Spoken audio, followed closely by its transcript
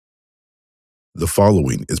The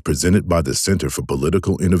following is presented by the Center for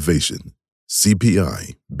Political Innovation,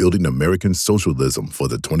 CPI, Building American Socialism for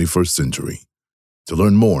the 21st Century. To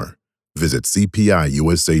learn more, visit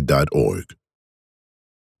cpiusa.org.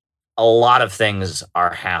 A lot of things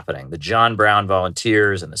are happening. The John Brown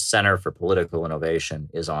Volunteers and the Center for Political Innovation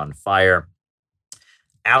is on fire.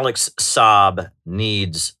 Alex Saab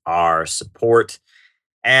needs our support.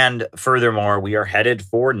 And furthermore, we are headed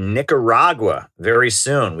for Nicaragua very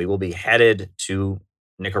soon. We will be headed to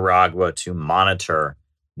Nicaragua to monitor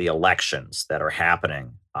the elections that are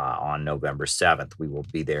happening on November 7th. We will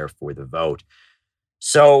be there for the vote.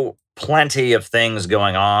 So plenty of things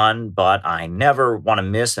going on, but I never want to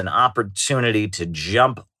miss an opportunity to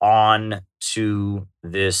jump on to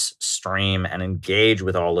this stream and engage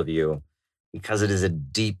with all of you, because it is a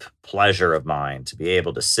deep pleasure of mine to be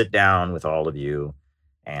able to sit down with all of you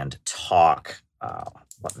and talk.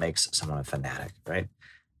 What makes someone a fanatic, right?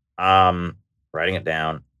 Writing it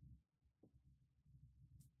down.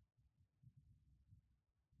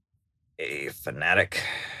 A fanatic.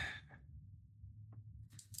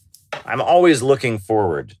 I'm always looking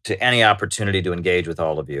forward to any opportunity to engage with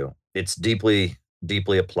all of you. It's deeply,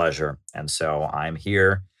 deeply a pleasure. And so I'm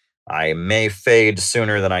here. I may fade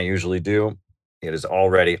sooner than I usually do. It is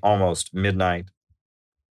already almost midnight.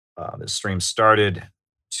 This stream started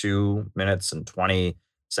 2 minutes and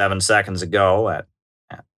 27 seconds ago at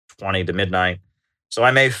 20 to midnight. So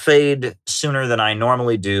I may fade sooner than I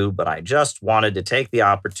normally do, but I just wanted to take the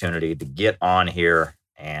opportunity to get on here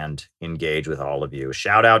and engage with all of you.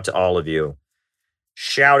 Shout out to all of you.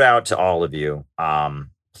 Shout out to all of you.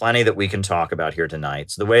 Plenty that we can talk about here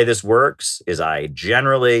tonight. So the way this works is I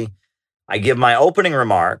give my opening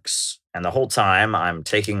remarks, and the whole time I'm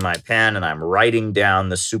taking my pen and I'm writing down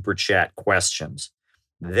the super chat questions.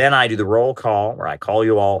 Then I do the roll call, where I call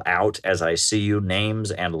you all out as I see you,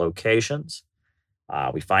 names and locations.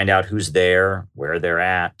 We find out who's there, where they're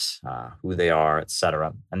at, who they are,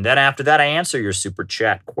 etc. And then after that, I answer your super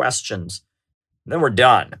chat questions. Then we're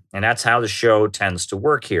done. And that's how the show tends to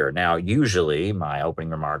work here. Now, usually my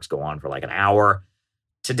opening remarks go on for like an hour.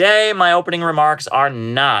 Today, my opening remarks are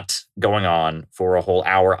not going on for a whole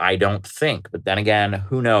hour, I don't think. But then again,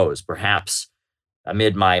 who knows? Perhaps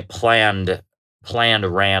amid my planned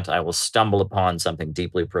rant, I will stumble upon something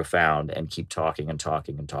deeply profound and keep talking and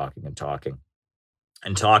talking and talking and talking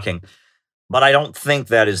and talking. But I don't think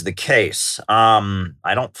that is the case. I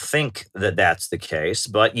don't think that that's the case,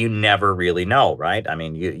 but you never really know, right? I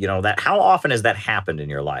mean, you know that. How often has that happened in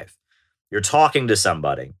your life? You're talking to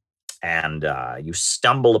somebody and you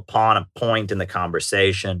stumble upon a point in the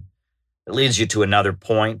conversation that leads you to another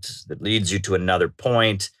point, that leads you to another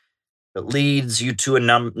point, that leads you to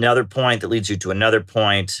another point, that leads you to another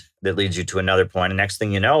point, that leads you to another point. And next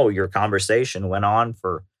thing you know, your conversation went on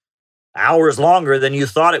for hours longer than you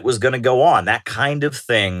thought it was going to go on. That kind of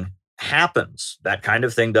thing happens. That kind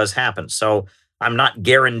of thing does happen. So I'm not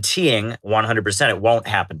guaranteeing 100% it won't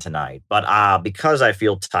happen tonight. But because I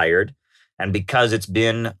feel tired, and because it's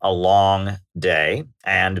been a long day,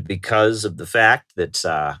 and because of the fact that,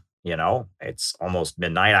 it's almost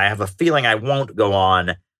midnight, I have a feeling I won't go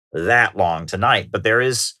on that long tonight. But there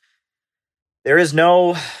is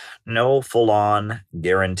no full-on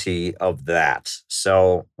guarantee of that.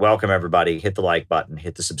 So welcome, everybody. Hit the like button,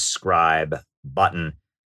 hit the subscribe button,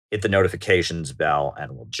 hit the notifications bell,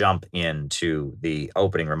 and we'll jump into the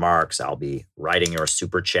opening remarks. I'll be writing your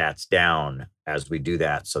super chats down as we do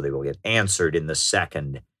that, so they will get answered in the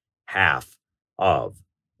second half of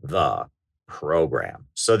the program.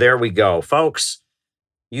 So there we go, folks.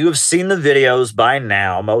 You have seen the videos by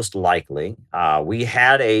now, most likely. We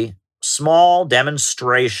had a small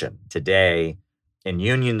demonstration today in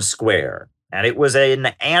Union Square, and it was an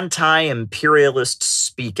anti-imperialist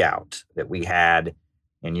speak out that we had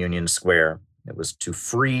in Union Square. It was to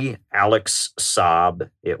free Alex Saab.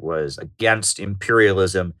 It was against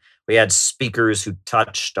imperialism. We had speakers who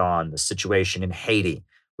touched on the situation in Haiti.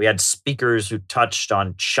 We had speakers who touched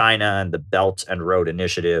on China and the Belt and Road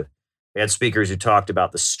Initiative. We had speakers who talked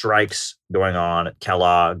about the strikes going on at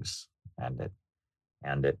Kellogg's and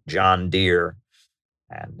at John Deere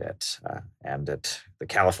and at the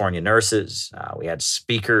California nurses. We had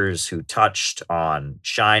speakers who touched on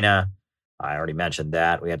China. I already mentioned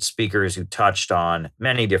that. We had speakers who touched on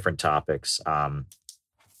many different topics.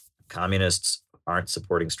 Communists aren't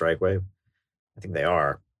supporting strike wave. I think they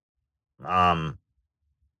are.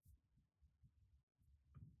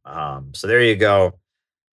 So there you go.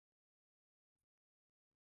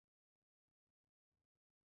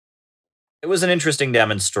 It was an interesting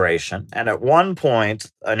demonstration, and at one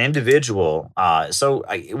point, an individual.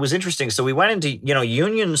 It was interesting. So we went into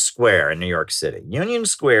Union Square in New York City. Union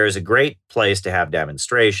Square is a great place to have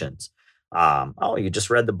demonstrations. Oh, you just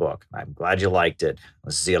read the book. I'm glad you liked it,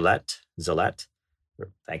 Zilette.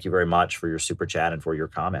 Thank you very much for your super chat and for your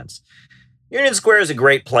comments. Union Square is a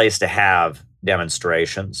great place to have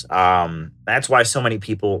demonstrations. That's why so many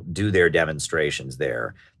people do their demonstrations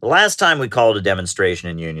there. The last time we called a demonstration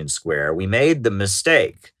in Union Square, we made the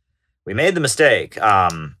mistake. All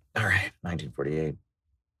right, 1948,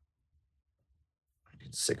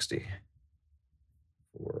 1960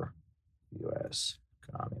 for U.S.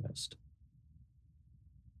 Communist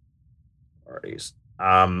parties.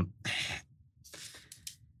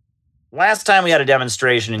 Last time we had a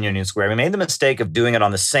demonstration in Union Square, we made the mistake of doing it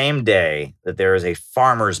on the same day that there is a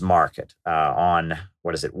farmer's market on,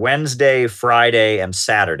 Wednesday, Friday, and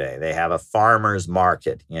Saturday. They have a farmer's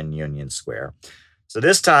market in Union Square. So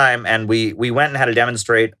this time, and we went and had a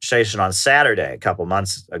demonstration on Saturday a couple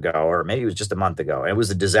months ago, or maybe it was just a month ago. It was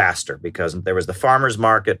a disaster because there was the farmer's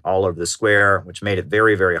market all over the square, which made it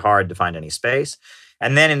very, very hard to find any space.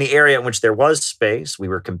 And then in the area in which there was space, we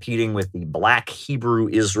were competing with the Black Hebrew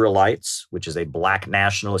Israelites, which is a Black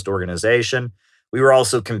nationalist organization. We were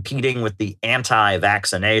also competing with the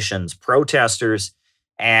anti-vaccinations protesters.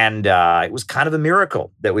 And it was kind of a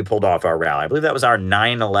miracle that we pulled off our rally. I believe that was our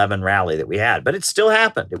 9/11 rally that we had, but it still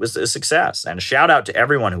happened. It was a success. And shout out to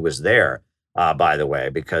everyone who was there, by the way,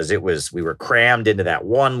 because we were crammed into that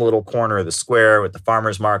one little corner of the square with the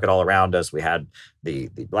farmer's market all around us. We had the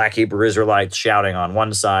Black Hebrew Israelites shouting on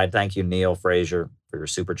one side. Thank you, Neil Frazier, for your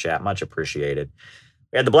super chat. Much appreciated.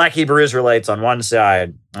 We had the Black Hebrew Israelites on one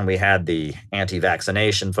side, and we had the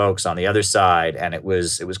anti-vaccination folks on the other side, and it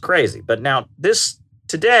was crazy. But now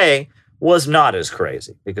today was not as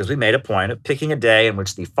crazy because we made a point of picking a day in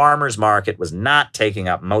which the farmer's market was not taking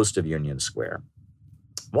up most of Union Square.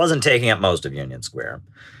 Wasn't taking up most of Union Square.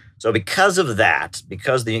 So because of that,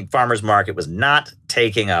 because the farmer's market was not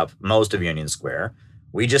taking up most of Union Square,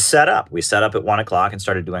 we just set up. We set up at 1 o'clock and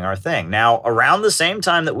started doing our thing. Now, around the same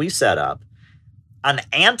time that we set up, an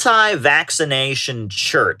anti-vaccination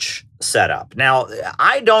church set up. Now,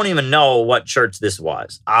 I don't even know what church this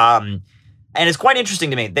was. And it's quite interesting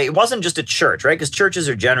to me. It wasn't just a church, right? Because churches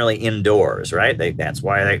are generally indoors, right? That's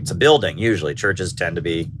why it's a building. Usually churches tend to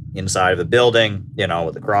be inside of a building,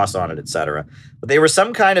 with a cross on it, et cetera. But they were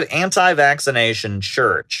some kind of anti-vaccination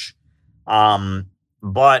church.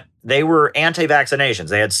 But they were anti-vaccinations.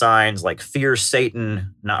 They had signs like fear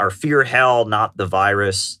Satan, or fear hell, not the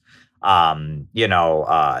virus.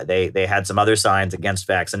 They had some other signs against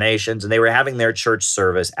vaccinations, and they were having their church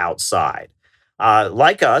service outside.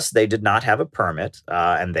 Like us, they did not have a permit,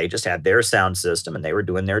 and they just had their sound system, and they were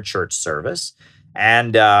doing their church service.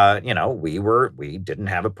 And, we didn't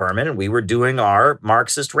have a permit, and we were doing our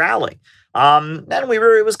Marxist rally.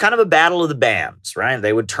 It was kind of a battle of the bands, right?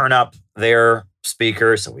 They would turn up their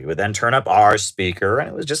speaker, so we would then turn up our speaker, and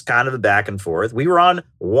it was just kind of a back and forth. We were on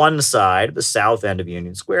one side, the south end of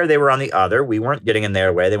Union Square. They were on the other. We weren't getting in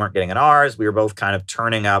their way. They weren't getting in ours. We were both kind of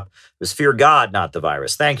turning up. It was fear God, not the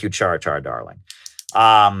virus. Thank you, Char darling.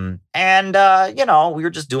 We were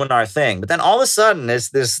just doing our thing. But then all of a sudden,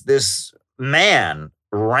 this man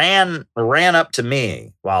ran up to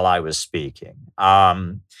me while I was speaking.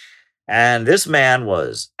 And this man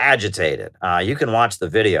was agitated. You can watch the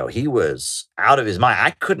video. He was out of his mind.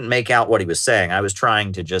 I couldn't make out what he was saying. I was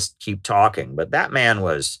trying to just keep talking, but that man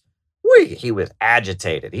he was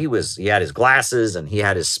agitated. He had his glasses and he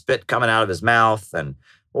had his spit coming out of his mouth, and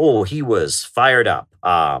he was fired up.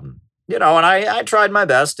 And I tried my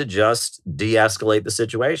best to just de-escalate the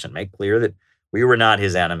situation, make clear that we were not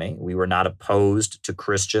his enemy. We were not opposed to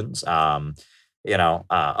Christians.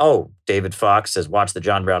 David Fox says, watch the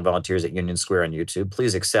John Brown Volunteers at Union Square on YouTube.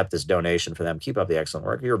 Please accept this donation for them. Keep up the excellent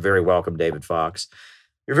work. You're very welcome, David Fox.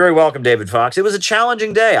 You're very welcome, David Fox. It was a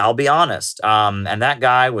challenging day, I'll be honest. And that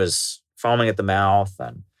guy was foaming at the mouth,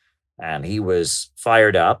 and he was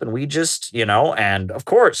fired up, and we just, and of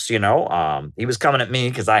course, he was coming at me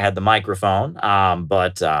because I had the microphone.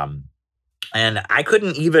 And I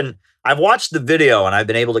couldn't even, I've watched the video and I've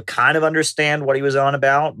been able to kind of understand what he was on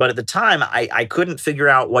about. But at the time, I couldn't figure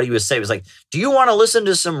out what he was saying. It was like, do you want to listen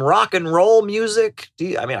to some rock and roll music?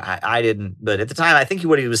 I didn't. But at the time, I think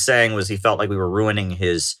what he was saying was he felt like we were ruining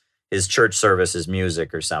his church service's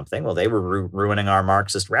music or something. Well, they were ruining our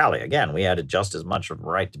Marxist rally. Again, we had just as much of a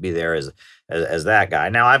right to be there as that guy.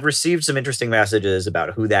 Now, I've received some interesting messages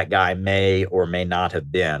about who that guy may or may not have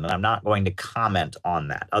been, and I'm not going to comment on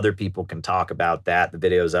that. Other people can talk about that. The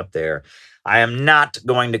video's up there. I am not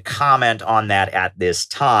going to comment on that at this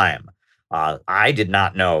time. I did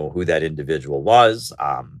not know who that individual was.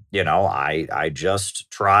 I just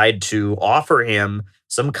tried to offer him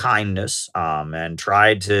some kindness, and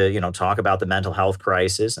tried to, talk about the mental health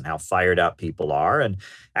crisis and how fired up people are. And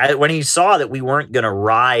when he saw that we weren't going to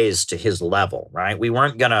rise to his level, right? We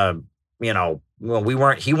weren't going to, well, we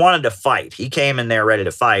weren't, he wanted to fight. He came in there ready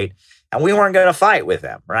to fight, and we weren't going to fight with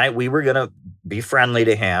him, right? We were going to be friendly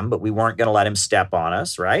to him, but we weren't going to let him step on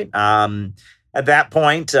us, right? At that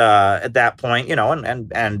point,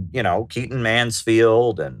 Keaton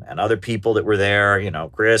Mansfield and other people that were there,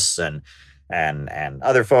 Chris and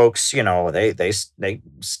other folks, they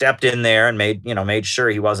stepped in there and made sure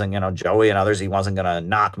he wasn't, Joey and others, he wasn't going to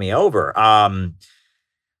knock me over.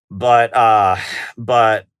 But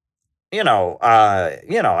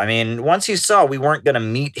I mean, once he saw we weren't going to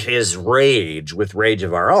meet his rage with rage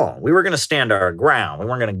of our own, we were going to stand our ground. We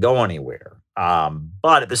weren't going to go anywhere.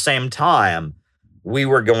 But at the same time, we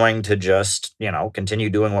were going to just, continue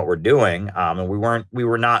doing what we're doing. And we were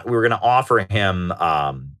going to offer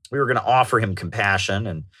him,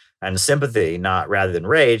 compassion and sympathy, not rather than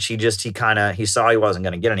rage. He saw he wasn't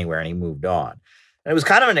going to get anywhere, and he moved on. And it was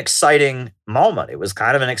kind of an exciting moment. It was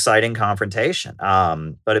kind of an exciting confrontation.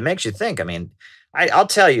 But it makes you think. I mean, I'll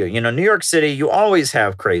tell you, New York City, you always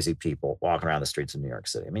have crazy people walking around the streets of New York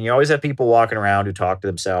City. I mean, you always have people walking around who talk to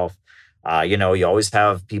themselves. You always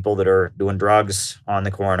have people that are doing drugs on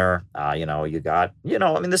the corner.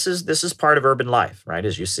 This is part of urban life, right?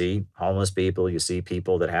 As you see homeless people, you see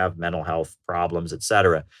people that have mental health problems, et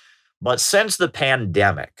cetera. But since the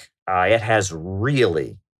pandemic, it has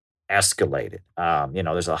really escalated.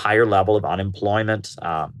 There's a higher level of unemployment,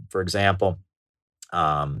 for example.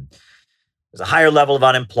 There's a higher level of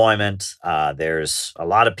unemployment. There's a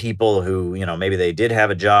lot of people who, maybe they did have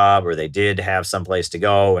a job or they did have someplace to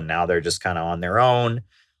go, and now they're just kind of on their own.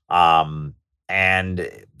 And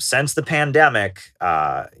since the pandemic,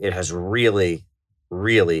 it has really,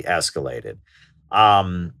 really escalated.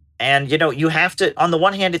 You have to, on the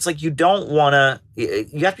one hand, it's like you have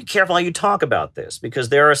to be careful how you talk about this, because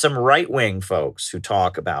there are some right-wing folks who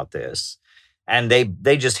talk about this, and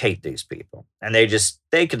they just hate these people, and they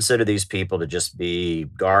consider these people to just be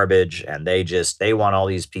garbage, and they want all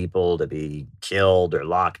these people to be killed or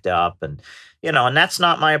locked up, and that's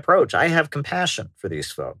not my approach. I have compassion for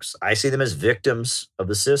these folks. I see them as victims of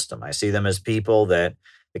the system. I see them as people that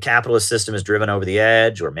the capitalist system has driven over the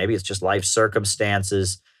edge, or maybe it's just life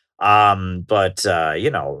circumstances. I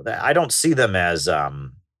don't see them as, I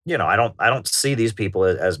don't see these people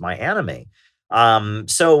as my enemy.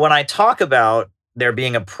 So when I talk about there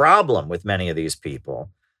being a problem with many of these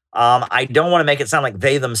people, I don't want to make it sound like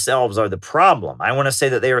they themselves are the problem. I want to say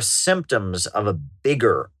that they are symptoms of a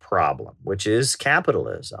bigger problem, which is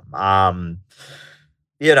capitalism.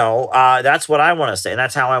 That's what I want to say, and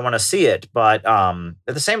that's how I want to see it. But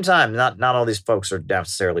at the same time, not all these folks are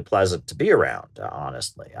necessarily pleasant to be around.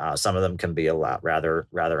 Honestly, some of them can be a lot rather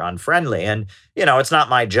unfriendly, and it's not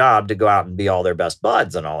my job to go out and be all their best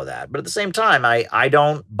buds and all of that. But at the same time, I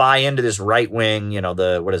don't buy into this right wing.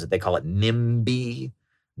 What is it they call it, NIMBY?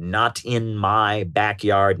 Not in my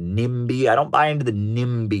backyard, NIMBY. I don't buy into the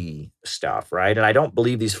NIMBY stuff, right? And I don't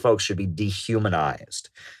believe these folks should be dehumanized.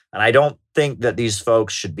 And I don't think that these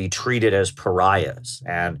folks should be treated as pariahs.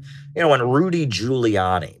 And, when Rudy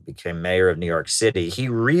Giuliani became mayor of New York City, he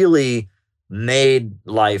really made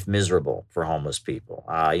life miserable for homeless people.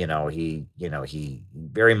 He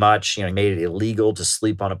very much, he made it illegal to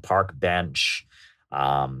sleep on a park bench.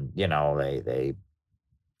 They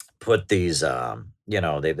put these, you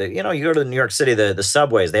go to New York City, the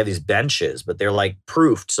subways, they have these benches, but they're like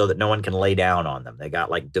proofed so that no one can lay down on them. They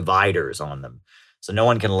got like dividers on them, so no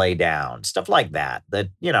one can lay down, stuff like that,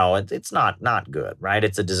 it's not good, right?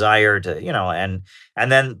 It's a desire to,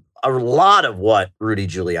 and then a lot of what Rudy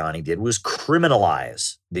Giuliani did was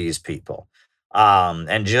criminalize these people,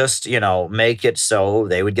 and just, make it so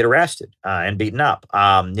they would get arrested, and beaten up,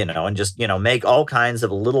 and just, make all kinds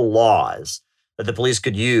of little laws that the police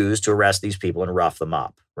could use to arrest these people and rough them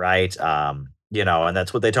up, right? And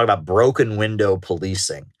that's what they talk about, broken window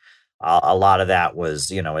policing. A lot of that was,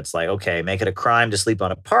 it's like, okay, make it a crime to sleep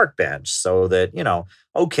on a park bench so that,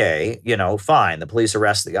 okay, fine. The police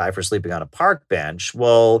arrest the guy for sleeping on a park bench.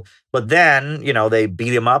 Well, but then, they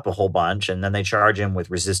beat him up a whole bunch, and then they charge him with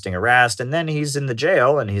resisting arrest, and then he's in the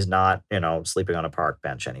jail, and he's not, sleeping on a park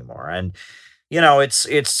bench anymore. And, it's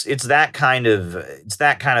that kind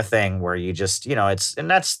of thing where you just, and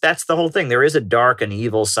that's the whole thing. There is a dark and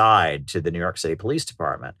evil side to the New York City Police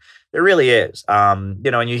Department. There really is. And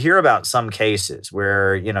you hear about some cases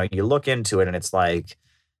where, you look into it and it's like,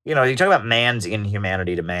 you talk about man's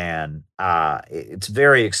inhumanity to man. It's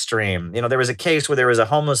very extreme. There was a case where there was a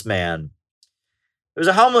homeless man. There was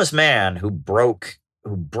a homeless man who broke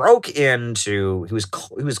into. He was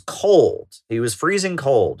cold. He was freezing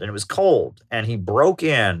cold, and it was cold, and he broke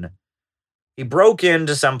in. He broke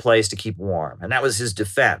into some place to keep warm, and that was his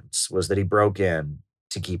defense, was that he broke in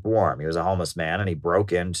to keep warm. He was a homeless man, and he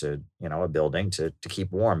broke into, a building to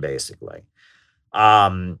keep warm, basically.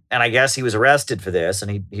 And I guess he was arrested for this,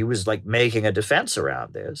 and he was, like, making a defense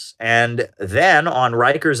around this, and then on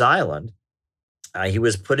Rikers Island, he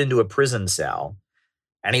was put into a prison cell,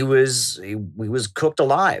 and he was cooked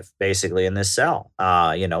alive, basically, in this cell.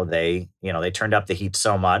 They turned up the heat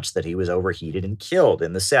so much that he was overheated and killed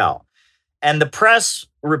in the cell. And the press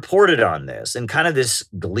reported on this in kind of this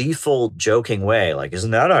gleeful, joking way, like, "Isn't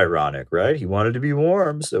that ironic, right? He wanted to be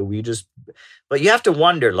warm, so we just." But you have to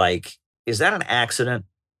wonder, like, is that an accident?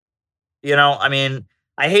 I mean,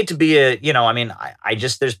 I hate to be I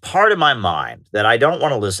just, there's part of my mind that I don't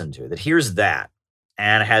want to listen to, that hears that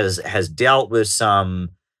and has dealt with some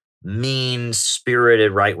mean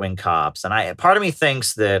spirited right wing cops. And part of me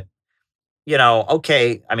thinks that,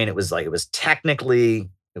 okay, I mean, it was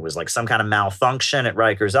like some kind of malfunction at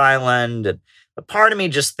Rikers Island. But part of me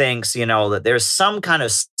just thinks, that there's some kind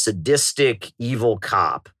of sadistic, evil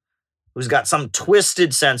cop who's got some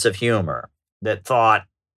twisted sense of humor that thought,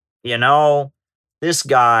 you know, this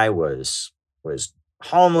guy was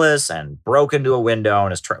homeless and broke into a window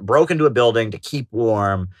and broke into a building to keep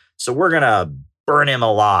warm. So we're gonna burn him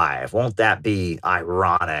alive. Won't that be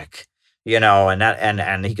ironic?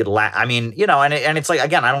 And he could laugh. I mean, and it's like,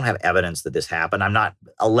 again, I don't have evidence that this happened. I'm not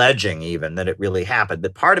alleging even that it really happened.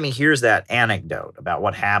 But part of me hears that anecdote about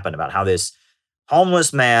what happened, about how this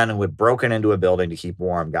homeless man who had broken into a building to keep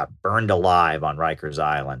warm got burned alive on Rikers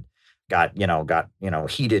Island, got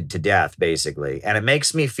heated to death, basically. And it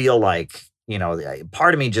makes me feel like,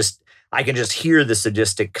 part of me just, I can just hear the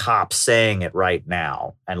sadistic cop saying it right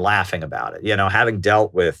now and laughing about it, having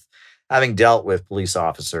dealt with police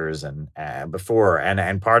officers and before,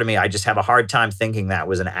 and part of me, I just have a hard time thinking that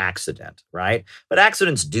was an accident, right? But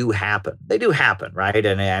accidents do happen. They do happen, right?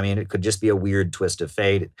 And I mean, it could just be a weird twist of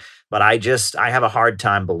fate. But I have a hard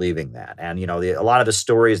time believing that. And a lot of the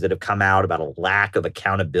stories that have come out about a lack of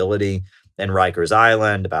accountability in Rikers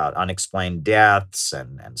Island, about unexplained deaths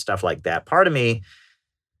and stuff like that. Part of me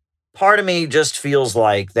just feels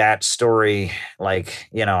like that story, like,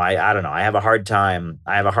 I don't know. I have a hard time.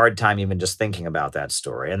 I have a hard time even just thinking about that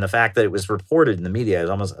story. And the fact that it was reported in the media is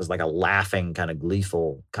almost as like a laughing, kind of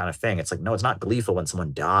gleeful kind of thing. It's like, no, it's not gleeful when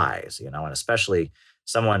someone dies, and especially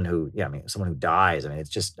someone who, someone who dies. I mean, it's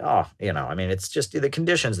just, it's just the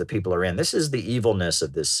conditions that people are in. This is the evilness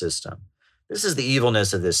of this system.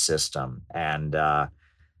 And,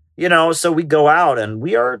 so we go out and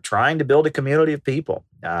we are trying to build a community of people.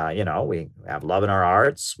 We have love in our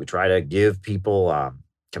hearts. We try to give people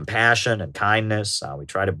compassion and kindness. We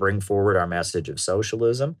try to bring forward our message of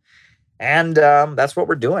socialism. And that's what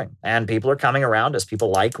we're doing. And people are coming around us.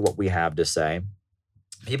 People like what we have to say.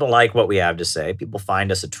 People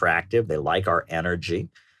find us attractive. They like our energy.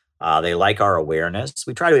 They like our awareness.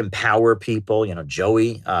 We try to empower people.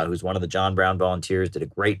 Joey, who's one of the John Brown volunteers, did a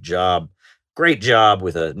great job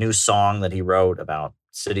with a new song that he wrote about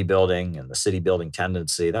city building and the city building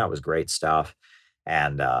tendency. That was great stuff.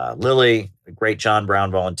 And Lily, a great John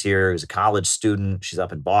Brown volunteer, who's a college student. She's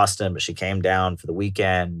up in Boston, but she came down for the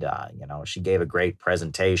weekend. She gave a great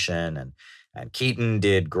presentation, and Keaton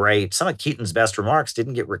did great. Some of Keaton's best remarks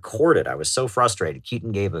didn't get recorded. I was so frustrated.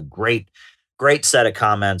 Keaton gave a great set of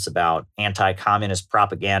comments about anti-communist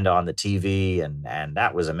propaganda on the TV, and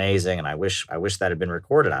that was amazing. And I wish that had been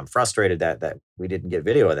recorded. I'm frustrated that we didn't get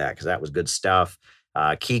video of that, because that was good stuff.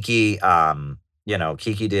 Kiki,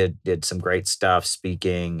 Kiki did some great stuff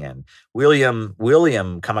speaking, and William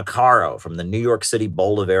Kamacaro from the New York City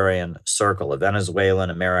Bolivarian Circle, a Venezuelan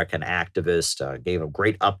American activist, gave a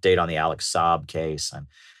great update on the Alex Saab case. And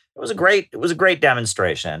it was a great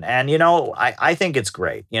demonstration. And, I think it's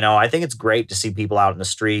great. I think it's great to see people out in the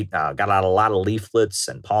street. Got out a lot of leaflets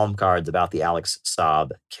and palm cards about the Alex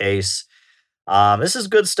Saab case. This is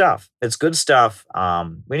good stuff. It's good stuff.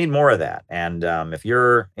 We need more of that. And if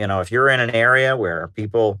you're in an area where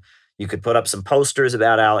you could put up some posters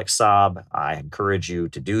about Alex Saab, I encourage you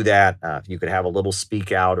to do that. If you could have a little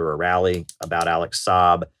speak out or a rally about Alex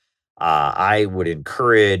Saab, I would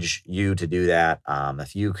encourage you to do that.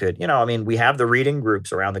 If you could, we have the reading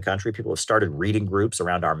groups around the country. People have started reading groups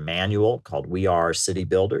around our manual called We Are City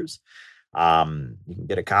Builders. You can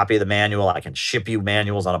get a copy of the manual. I can ship you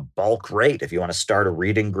manuals on a bulk rate if you want to start a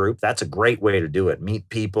reading group. That's a great way to do it. Meet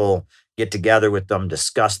people, get together with them,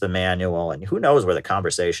 discuss the manual, and who knows where the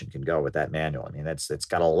conversation can go with that manual. I mean, it's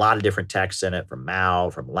got a lot of different texts in it from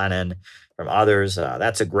Mao, from Lenin, from others.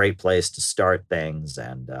 That's a great place to start things,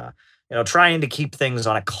 and trying to keep things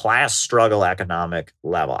on a class struggle economic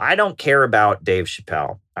level. I don't care about Dave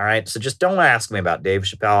Chappelle. All right, so just don't ask me about Dave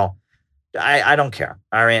Chappelle. I don't care.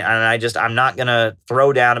 All right. And I'm not going to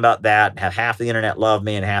throw down about that and have half the internet love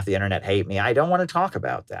me and half the internet hate me. I don't want to talk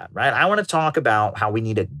about that. Right. I want to talk about how we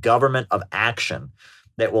need a government of action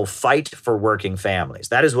that will fight for working families.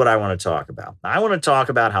 That is what I want to talk about. I want to talk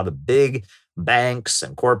about how the big banks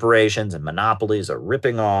and corporations and monopolies are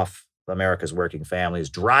ripping off America's working families,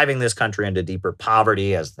 driving this country into deeper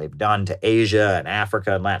poverty as they've done to Asia and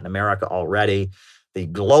Africa and Latin America already. The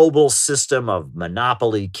global system of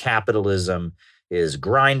monopoly capitalism is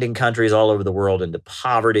grinding countries all over the world into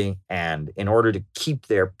poverty. And in order to keep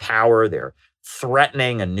their power, they're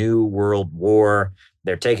threatening a new world war.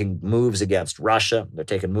 They're taking moves against Russia. They're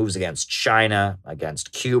taking moves against China,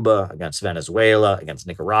 against Cuba, against Venezuela, against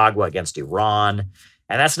Nicaragua, against Iran.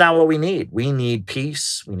 And that's not what we need. We need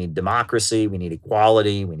peace. We need democracy. We need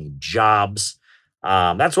equality. We need jobs.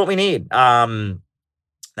 That's what we need.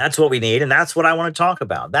 That's what we need, and that's what I want to talk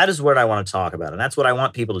about. That is what I want to talk about, and that's what I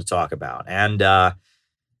want people to talk about. And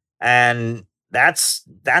that's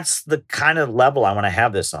the kind of level I want to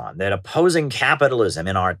have this on. That opposing capitalism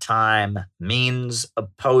in our time means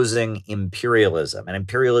opposing imperialism, and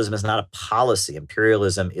imperialism is not a policy.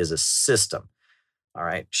 Imperialism is a system. All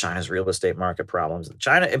right, China's real estate market problems.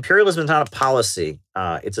 Imperialism is not a policy.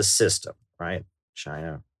 It's a system, right?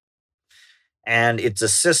 China, and it's a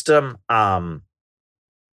system.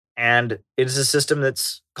 And it is a system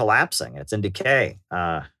that's collapsing. It's in decay.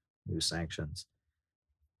 New sanctions.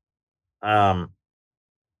 Um,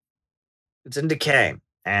 it's in decay,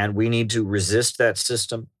 and we need to resist that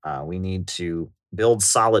system. We need to build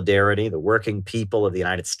solidarity. The working people of the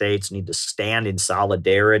United States need to stand in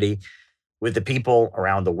solidarity with the people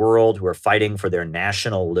around the world who are fighting for their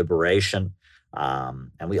national liberation.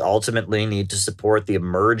 And we ultimately need to support the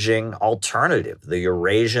emerging alternative, the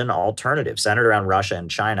Eurasian alternative, centered around Russia and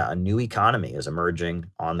China. A new economy is emerging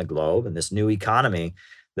on the globe, and this new economy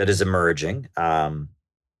that is emerging,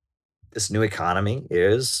 this new economy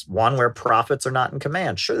is one where profits are not in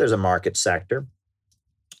command. Sure, there's a market sector.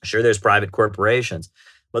 Sure, there's private corporations,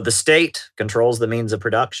 but the state controls the means of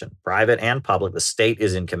production, private and public. The state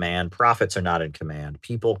is in command. Profits are not in command.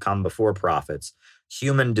 People come before profits.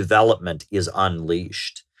 Human development is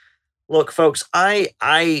unleashed. Look, folks, I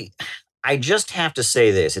just have to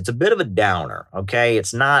say this. It's a bit of a downer, okay?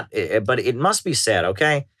 It's not, but it must be said,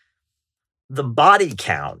 okay? The body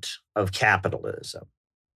count of capitalism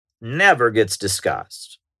never gets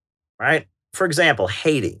discussed, right? For example,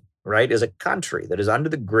 Haiti, right, is a country that is under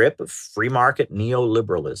the grip of free market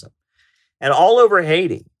neoliberalism. And all over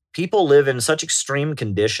Haiti, people live in such extreme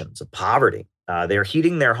conditions of poverty. They're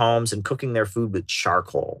heating their homes and cooking their food with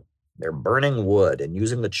charcoal. They're burning wood and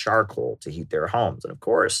using the charcoal to heat their homes. And of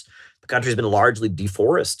course, the country's been largely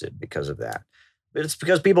deforested because of that. But it's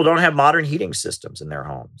because people don't have modern heating systems in their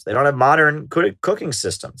homes. They don't have modern cooking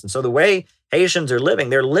systems. And so the way Haitians are living,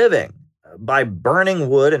 they're living by burning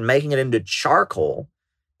wood and making it into charcoal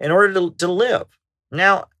in order to live.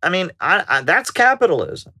 Now, I mean, that's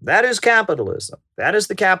capitalism. That is capitalism. That is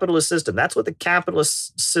the capitalist system. That's what the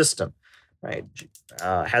capitalist system, right,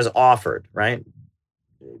 has offered, right?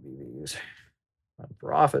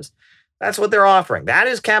 For office. That's what they're offering. That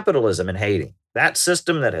is capitalism in Haiti. That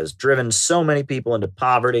system that has driven so many people into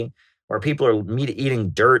poverty, where people are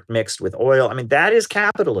eating dirt mixed with oil. I mean, that is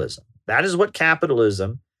capitalism. That is what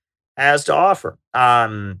capitalism has to offer.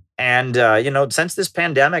 Since this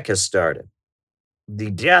pandemic has started, the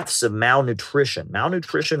deaths of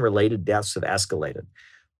malnutrition-related deaths have escalated.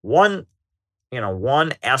 One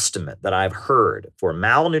estimate that I've heard for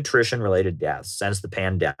malnutrition-related deaths since the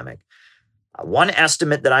pandemic, one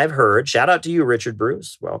estimate that I've heard, shout out to you, Richard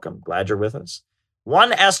Bruce, welcome, glad you're with us.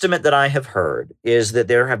 One estimate that I have heard is that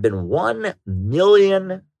there have been 1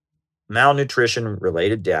 million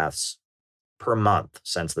malnutrition-related deaths per month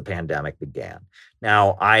since the pandemic began.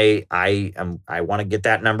 Now, I want to get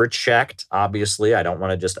that number checked. Obviously, I don't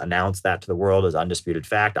want to just announce that to the world as undisputed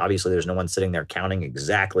fact. Obviously, there's no one sitting there counting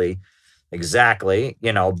exactly,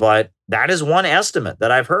 but that is one estimate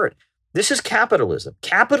that I've heard. This is capitalism.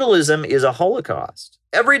 Capitalism is a holocaust.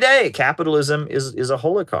 Every day, capitalism is a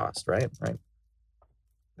holocaust, right? Right.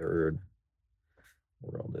 Third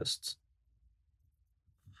worldists.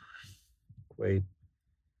 Wait.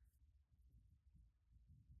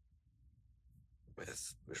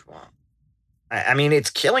 With bourgeois. I mean, it's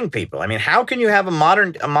killing people. I mean, how can you have a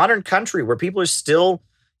modern country where people are still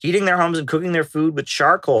heating their homes and cooking their food with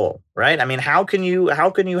charcoal, right? I mean, how can you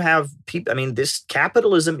have people? I mean, this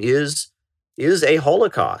capitalism is a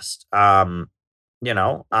holocaust. It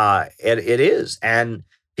is, and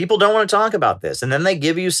people don't want to talk about this. And then they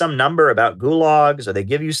give you some number about gulags, or they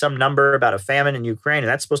give you some number about a famine in Ukraine, and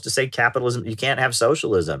that's supposed to say capitalism. You can't have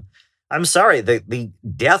socialism. I'm sorry, the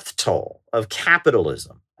death toll of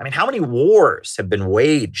capitalism. I mean, how many wars have been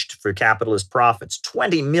waged for capitalist profits?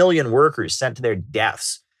 20 million workers sent to their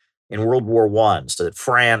deaths in World War I, so that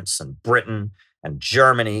France and Britain and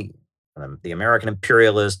Germany, and the American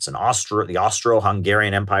imperialists and the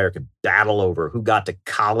Austro-Hungarian Empire could battle over who got to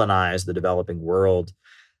colonize the developing world.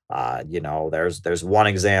 There's one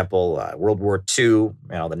example, World War II.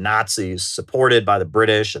 The Nazis, supported by the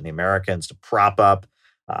British and the Americans, to prop up.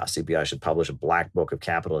 CPI should publish a black book of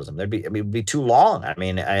capitalism. It would be too long. I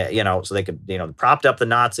mean, so they could, propped up the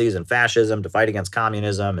Nazis and fascism to fight against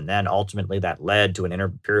communism, and then ultimately that led to an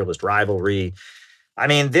imperialist rivalry. I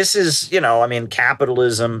mean, this is,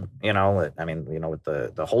 capitalism, with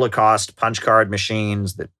the Holocaust punch card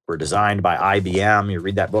machines that were designed by IBM. You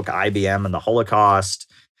read that book, IBM and the Holocaust.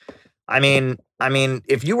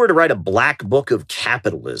 If you were to write a black book of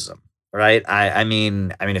capitalism, right?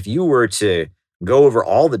 If you were to go over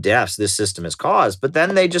all the deaths this system has caused, but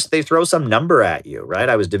then they throw some number at you, right?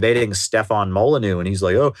 I was debating Stefan Molyneux, and he's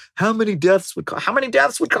like, "Oh, how many deaths would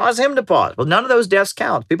cause him to pause?" Well, none of those deaths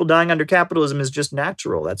count. People dying under capitalism is just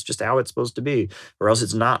natural. That's just how it's supposed to be, or else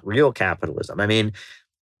it's not real capitalism.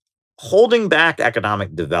 Holding back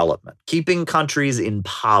economic development, keeping countries in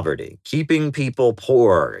poverty, keeping people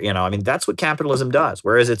poor, that's what capitalism does.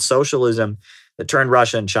 Whereas it's socialism that turned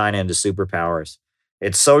Russia and China into superpowers.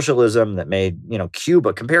 It's socialism that made,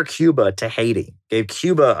 Cuba, compare Cuba to Haiti, gave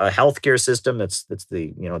Cuba a healthcare system that's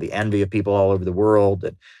the, the envy of people all over the world,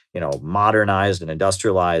 that, modernized and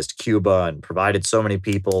industrialized Cuba and provided so many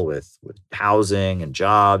people with housing and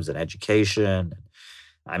jobs and education.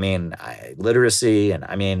 Literacy.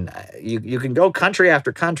 And you can go country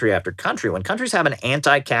after country after country. When countries have an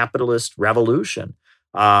anti-capitalist revolution,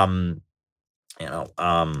 Putin,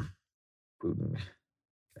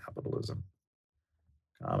 capitalism.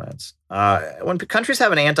 Comments. When countries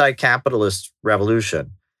have an anti-capitalist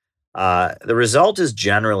revolution, the result is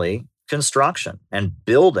generally construction and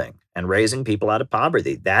building and raising people out of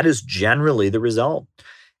poverty. That is generally the result.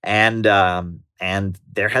 And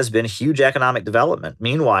there has been huge economic development.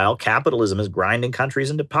 Meanwhile, capitalism is grinding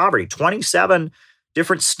countries into poverty. 27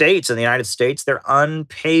 different states in the United States, they're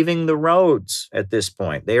unpaving the roads at this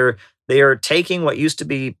point. They are taking what used to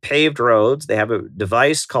be paved roads. They have a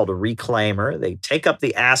device called a reclaimer. They take up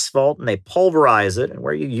the asphalt and they pulverize it. And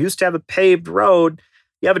where you used to have a paved road,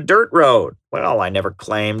 you have a dirt road. Well, I never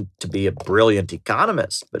claimed to be a brilliant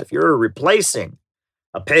economist, but if you're replacing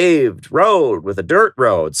a paved road with a dirt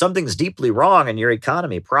road, something's deeply wrong in your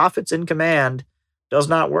economy. Profits in command does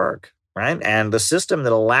not work, right? And the system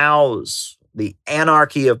that allows the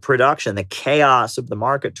anarchy of production, the chaos of the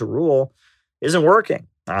market to rule, isn't working.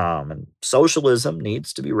 And socialism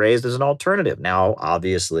needs to be raised as an alternative. Now,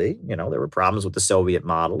 obviously, there were problems with the Soviet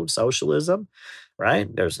model of socialism,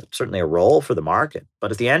 right? There's certainly a role for the market.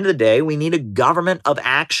 But at the end of the day, we need a government of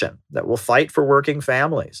action that will fight for working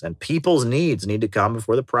families, and people's needs need to come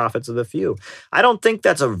before the profits of the few. I don't think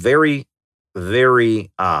that's a very,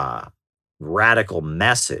 very radical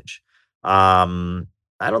message.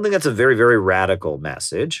 I don't think that's a very, very radical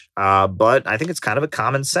message, but I think it's kind of a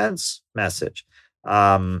common sense message.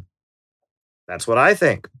 That's what I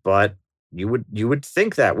think, but you would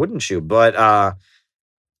think that, wouldn't you? But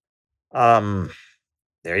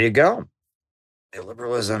there you go.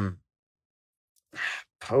 Illiberalism,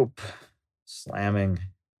 Pope slamming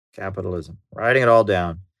capitalism, writing it all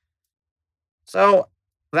down. So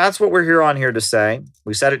that's what we're here to say.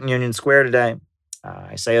 We said it in Union Square today.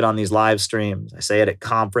 I say it on these live streams. I say it at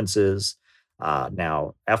conferences.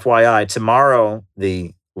 Now, FYI, tomorrow,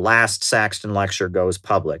 the last Saxton lecture goes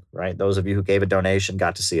public, right? Those of you who gave a donation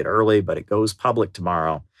got to see it early, but it goes public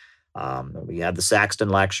tomorrow. We had the Saxton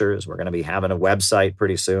lectures. We're going to be having a website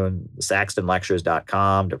pretty soon,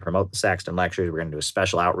 thesaxtonlectures.com, to promote the Saxton lectures. We're going to do a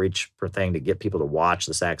special outreach thing to get people to watch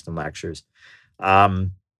the Saxton lectures.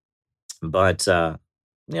 But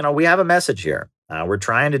we have a message here. We're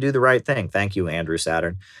trying to do the right thing. Thank you, Andrew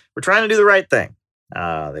Saturn. We're trying to do the right thing.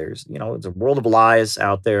 There's a world of lies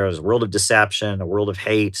out there. There's a world of deception, a world of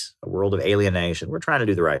hate, a world of alienation. We're trying to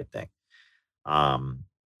do the right thing.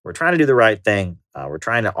 We're trying to do the right thing. We're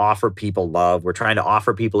trying to offer people love. We're trying to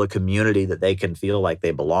offer people a community that they can feel like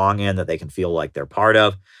they belong in, that they can feel like they're part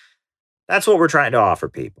of. That's what we're trying to offer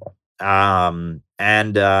people. And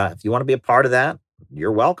if you want to be a part of that,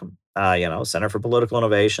 you're welcome. Center for Political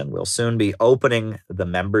Innovation. We'll soon be opening the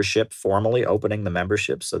membership, formally opening the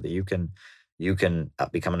membership, so that you can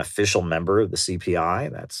become an official member of the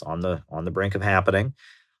CPI. That's on the brink of happening.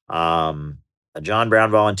 The John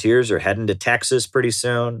Brown Volunteers are heading to Texas pretty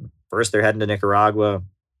soon. First, they're heading to Nicaragua,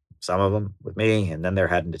 some of them with me, and then they're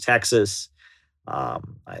heading to Texas.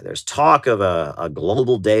 There's talk of a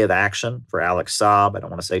global day of action for Alex Saab. I don't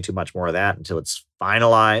want to say too much more of that until it's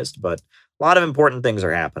finalized, but a lot of important things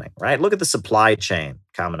are happening, right? Look at the supply chain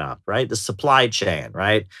coming up, right? The supply chain,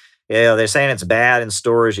 right? Yeah, they're saying it's bad in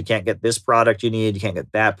stores. You can't get this product you need. You can't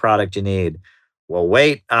get that product you need. Well,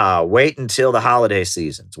 wait until the holiday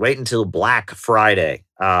seasons. Wait until Black Friday.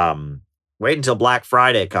 Wait until Black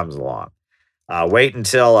Friday comes along. Wait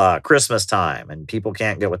until Christmas time and people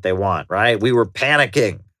can't get what they want, right? We were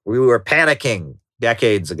panicking. We were panicking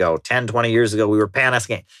decades ago, 10, 20 years ago. We were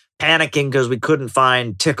panicking because we couldn't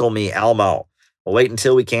find Tickle Me Elmo. Well, wait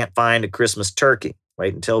until we can't find a Christmas turkey.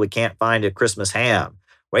 Wait until we can't find a Christmas ham.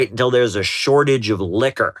 Wait until there's a shortage of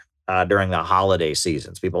liquor during the holiday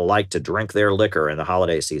seasons. People like to drink their liquor in the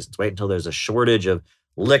holiday seasons. Wait until there's a shortage of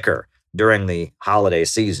liquor during the holiday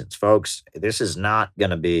seasons. Folks, this is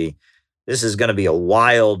going to be a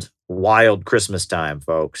wild, wild Christmas time,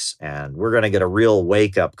 folks. And we're going to get a real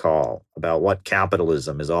wake-up call about what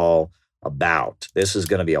capitalism is all about. This is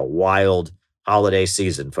going to be a wild holiday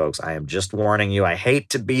season, folks. I am just warning you. I hate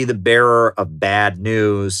to be the bearer of bad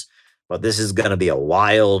news, but this is going to be a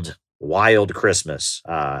wild, wild Christmas.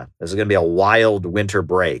 This is going to be a wild winter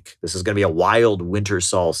break. This is going to be a wild winter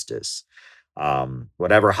solstice.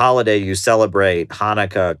 Whatever holiday you celebrate,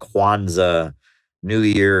 Hanukkah, Kwanzaa, New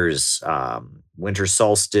Year's, winter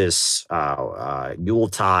solstice,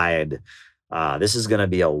 Yuletide. This is going to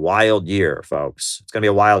be a wild year, folks. It's going to be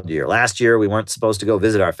a wild year. Last year, we weren't supposed to go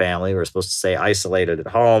visit our family. We were supposed to stay isolated at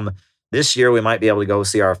home. This year, we might be able to go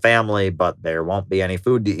see our family, but there won't be any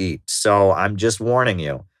food to eat. So I'm just warning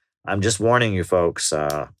you. Folks.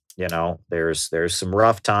 There's some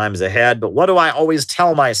rough times ahead. But what do I always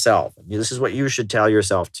tell myself? This is what you should tell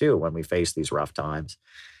yourself, too, when we face these rough times.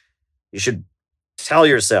 You should tell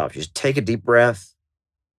yourself, you should take a deep breath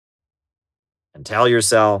and tell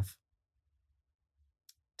yourself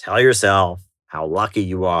how lucky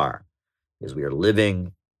you are, because we are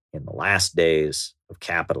living in the last days of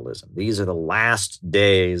capitalism. These are the last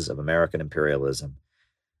days of American imperialism.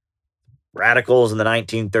 Radicals in the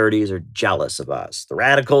 1930s are jealous of us. The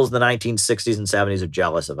radicals in the 1960s and 70s are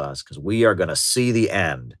jealous of us because we are going to see the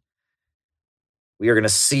end. We are going to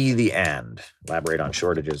see the end. Elaborate on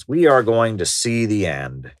shortages. We are going to see the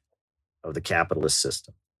end of the capitalist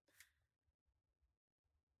system.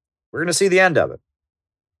 We're going to see the end of it.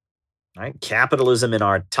 Right? Capitalism in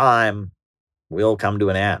our time will come to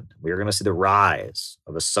an end. We are going to see the rise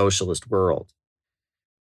of a socialist world.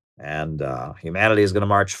 And humanity is going to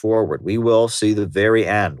march forward. We will see the very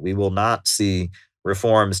end. We will not see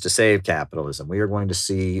reforms to save capitalism. We are going to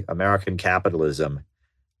see American capitalism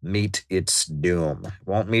meet its doom. It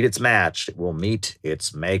won't meet its match. It will meet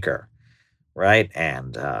its maker, right?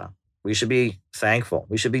 And we should be thankful.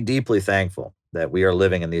 We should be deeply thankful that we are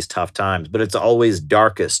living in these tough times. But it's always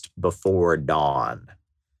darkest before dawn.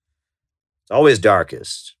 It's always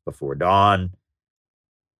darkest before dawn.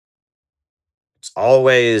 It's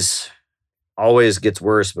always gets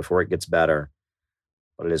worse before it gets better.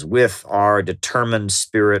 But it is with our determined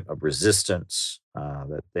spirit of resistance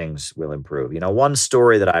that things will improve. One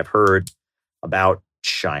story that I've heard about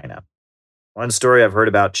China. Grapes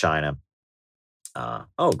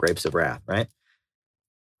of Wrath, right?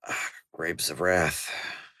 Grapes of Wrath.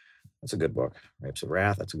 That's a good book. Grapes of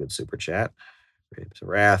Wrath. That's a good super chat. Grapes of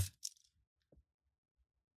Wrath.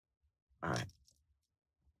 All right.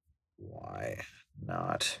 Why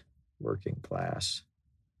not working class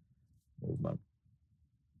movement?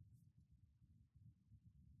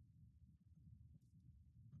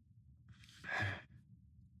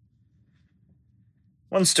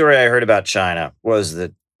 One story I heard about China was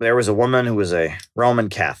that there was a woman who was a Roman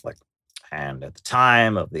Catholic. And at the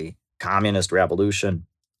time of the Communist Revolution,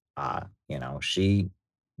 she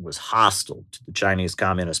was hostile to the Chinese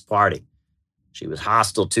Communist Party. She was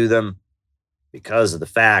hostile to them because of the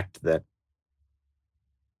fact that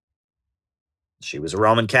she was a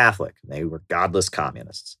Roman Catholic. They were godless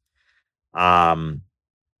communists. And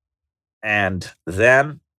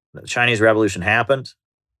then the Chinese Revolution happened,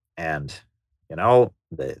 and,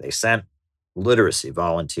 they sent literacy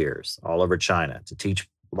volunteers all over China to teach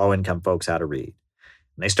low-income folks how to read.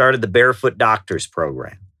 And they started the Barefoot Doctors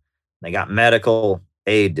program. They got medical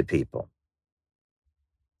aid to people.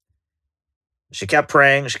 She kept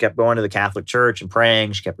praying. She kept going to the Catholic Church and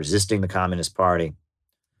praying. She kept resisting the Communist Party.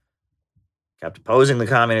 kept opposing the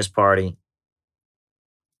Communist Party.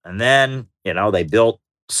 And then, they built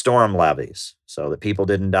storm levees so that people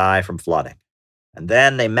didn't die from flooding. And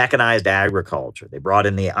then they mechanized agriculture. They brought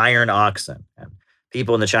in the iron oxen, and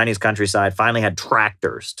people in the Chinese countryside finally had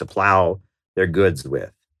tractors to plow their goods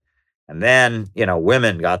with. And then,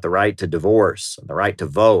 women got the right to divorce and the right to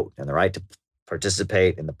vote and the right to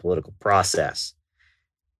participate in the political process.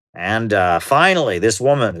 And finally, this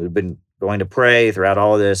woman who'd been going to pray throughout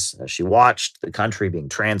all of this, she watched the country being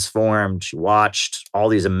transformed. She watched all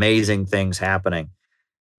these amazing things happening.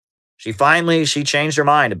 She changed her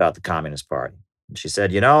mind about the Communist Party. And she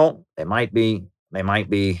said, they might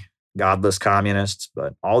be godless communists,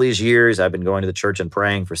 but all these years I've been going to the church and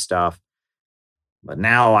praying for stuff. But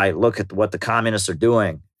now I look at what the communists are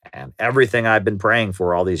doing, and everything I've been praying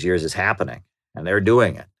for all these years is happening, and they're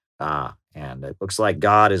doing it. And it looks like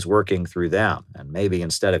God is working through them. And maybe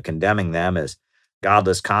instead of condemning them as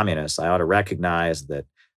godless communists, I ought to recognize that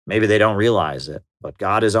maybe they don't realize it, but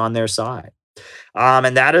God is on their side.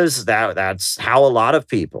 And that's how a lot of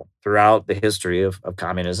people throughout the history of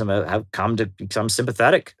communism have come to become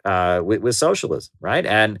sympathetic with socialism, right?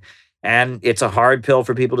 And it's a hard pill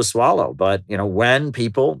for people to swallow. But, when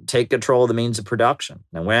people take control of the means of production,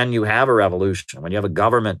 and when you have a revolution, when you have a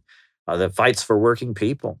government that fights for working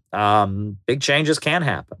people, big changes can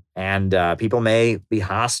happen. And people may be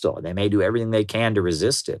hostile. They may do everything they can to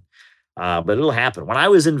resist it. But it'll happen. When I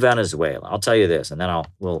was in Venezuela, I'll tell you this, and then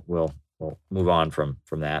we'll move on from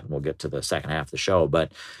that, and we'll get to the second half of the show.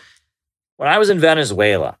 But when I was in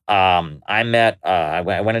Venezuela, I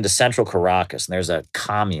went into central Caracas, and there's a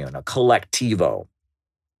commune, a colectivo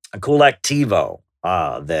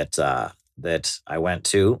that I went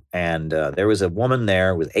to, and there was a woman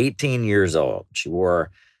there who was 18 years old. She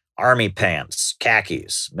wore army pants,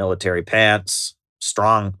 khakis, military pants,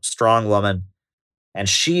 strong woman, and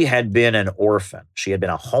she had been an orphan. She had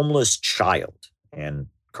been a homeless child in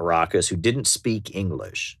Caracas who didn't speak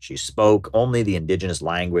English. She spoke only the indigenous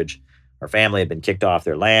language. Her family had been kicked off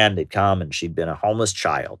their land. They'd come, and she'd been a homeless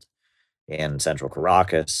child in central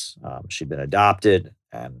Caracas. She'd been adopted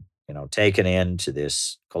and taken into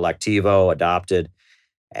this colectivo, adopted.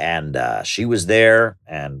 And she was there,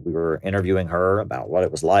 and we were interviewing her about what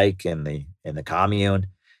it was like in the commune.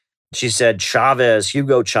 She said,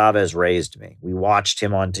 Hugo Chavez raised me. We watched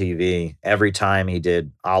him on TV every time he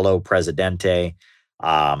did Allo Presidente.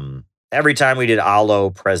 Every time we did Allo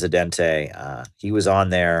Presidente, he was on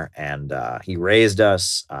there, and he raised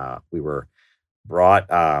us. We were brought,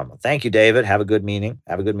 thank you, David. Have a good meeting.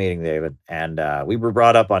 Have a good meeting, David. And we were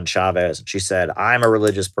brought up on Chavez. And she said, I'm a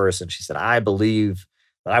religious person. She said, I believe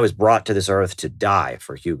that I was brought to this earth to die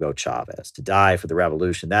for Hugo Chavez, to die for the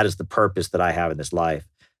revolution. That is the purpose that I have in this life.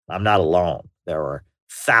 I'm not alone. There are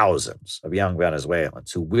thousands of young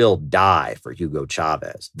Venezuelans who will die for Hugo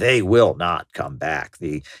Chavez. They will not come back.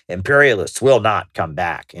 The imperialists will not come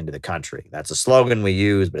back into the country. That's a slogan we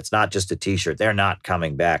use, but it's not just a t-shirt. They're not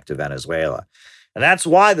coming back to Venezuela. And that's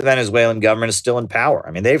why the Venezuelan government is still in power.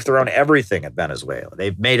 I mean, they've thrown everything at Venezuela.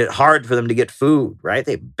 They've made it hard for them to get food, right?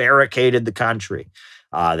 They barricaded the country.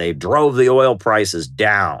 They drove the oil prices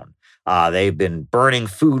down. They've been burning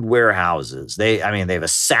food warehouses. They've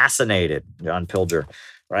assassinated John Pilger,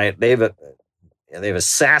 right? They've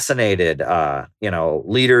assassinated,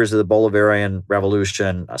 leaders of the Bolivarian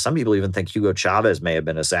Revolution. Some people even think Hugo Chavez may have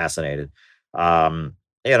been assassinated. But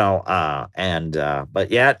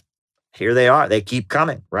yet here they are. They keep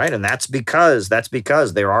coming, right? And that's because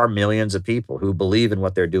there are millions of people who believe in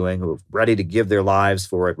what they're doing, who are ready to give their lives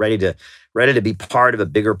for it, ready to be part of a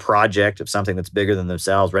bigger project, of something that's bigger than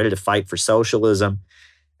themselves, ready to fight for socialism.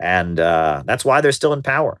 And that's why they're still in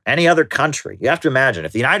power. Any other country, you have to imagine,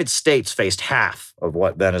 if the United States faced half of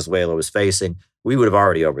what Venezuela was facing, we would have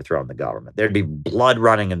already overthrown the government. There'd be blood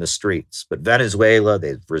running in the streets. But Venezuela,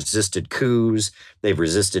 they've resisted coups. They've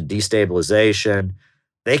resisted destabilization.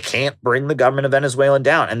 They can't bring the government of Venezuela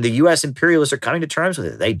down. And the U.S. imperialists are coming to terms with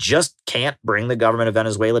it. They just can't bring the government of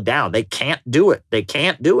Venezuela down. They can't do it. They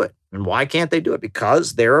can't do it. And why can't they do it?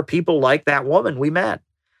 Because there are people like that woman we met.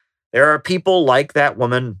 There are people like that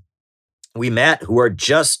woman we met who are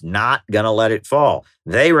just not going to let it fall.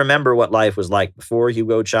 They remember what life was like before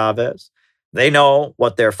Hugo Chavez. They know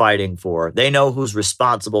what they're fighting for. They know who's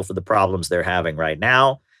responsible for the problems they're having right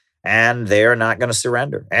now. And they're not going to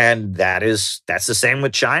surrender. And that's the same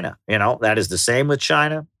with China. That is the same with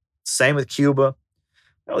China, same with Cuba.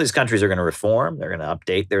 All these countries are going to reform. They're going to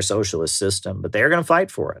update their socialist system, but they're going to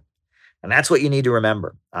fight for it. And that's what you need to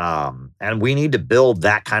remember. And we need to build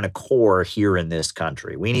that kind of core here in this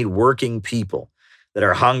country. We need working people that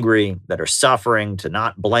are hungry, that are suffering, to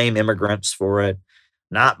not blame immigrants for it,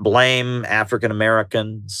 not blame African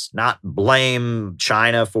Americans, not blame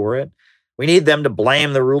China for it. We need them to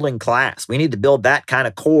blame the ruling class. We need to build that kind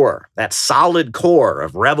of core, that solid core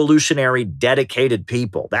of revolutionary, dedicated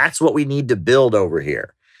people. That's what we need to build over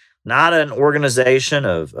here. Not an organization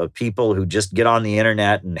of people who just get on the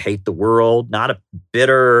internet and hate the world, not a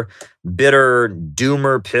bitter,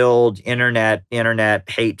 doomer-pilled internet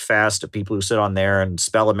hate fest of people who sit on there and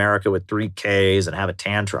spell America with 3 Ks and have a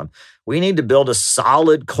tantrum. We need to build a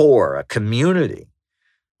solid core, a community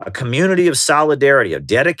of solidarity, of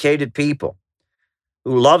dedicated people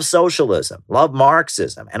who love socialism, love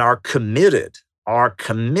Marxism, and are committed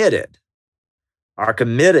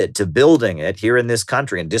to building it here in this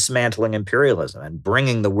country and dismantling imperialism and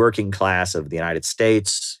bringing the working class of the United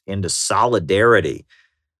States into solidarity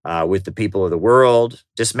with the people of the world,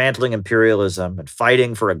 dismantling imperialism and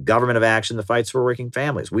fighting for a government of action that fights for working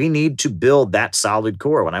families. We need to build that solid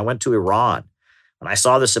core. When I went to Iran, when I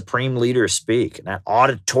saw the supreme leader speak in that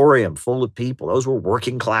auditorium full of people, those were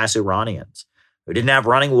working class Iranians who didn't have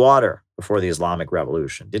running water before the Islamic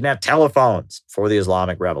Revolution, didn't have telephones before the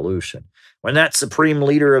Islamic Revolution. When that supreme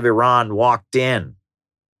leader of Iran walked in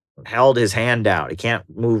and held his hand out, he can't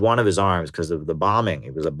move one of his arms because of the bombing.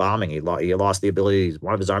 It was a bombing. He lost the ability.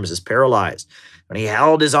 One of his arms is paralyzed. When he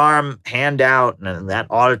held his hand out, and that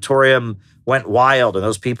auditorium went wild, and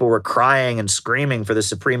those people were crying and screaming for the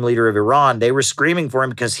supreme leader of Iran. They were screaming for him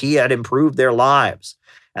because he had improved their lives.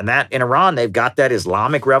 And that in Iran, they've got that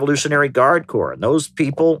Islamic Revolutionary Guard Corps. And those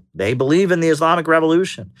people, they believe in the Islamic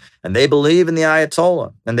Revolution, and they believe in the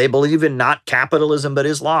Ayatollah, and they believe in not capitalism, but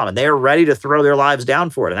Islam. And they are ready to throw their lives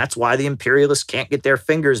down for it. And that's why the imperialists can't get their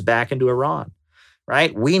fingers back into Iran,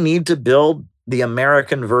 right? We need to build the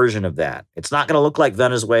American version of that. It's not going to look like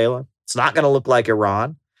Venezuela. It's not going to look like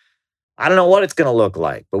Iran. I don't know what it's going to look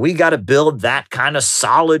like, but we got to build that kind of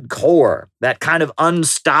solid core, that kind of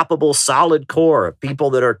unstoppable solid core of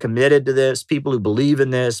people that are committed to this, people who believe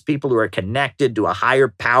in this, people who are connected to a higher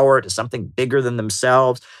power, to something bigger than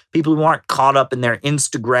themselves, people who aren't caught up in their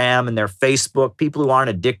Instagram and their Facebook, people who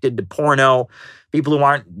aren't addicted to porno, people who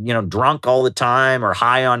aren't, drunk all the time or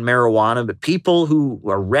high on marijuana, but people who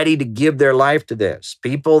are ready to give their life to this,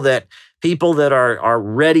 people that are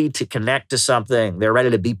ready to connect to something. They're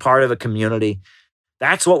ready to be part of a community.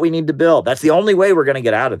 That's what we need to build. That's the only way we're going to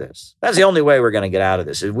get out of this. That's the only way we're going to get out of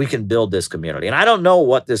this, is we can build this community. And I don't know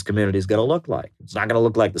what this community is going to look like. It's not going to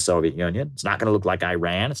look like the Soviet Union. It's not going to look like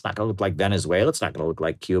Iran. It's not going to look like Venezuela. It's not going to look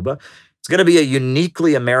like Cuba. It's going to be a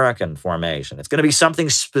uniquely American formation. It's going to be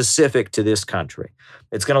something specific to this country.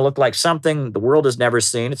 It's going to look like something the world has never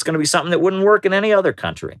seen. It's going to be something that wouldn't work in any other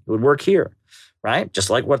country. It would work here. Right? Just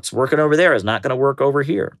like what's working over there is not going to work over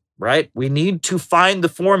here, right? We need to find the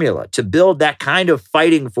formula to build that kind of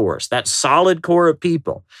fighting force, that solid core of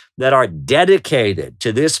people that are dedicated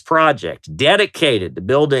to this project, dedicated to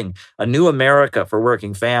building a new America for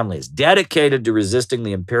working families, dedicated to resisting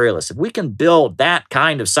the imperialists. If we can build that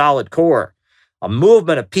kind of solid core, a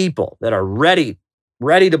movement of people that are ready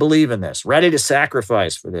to believe in this, ready to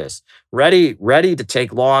sacrifice for this, ready to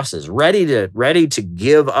take losses, ready to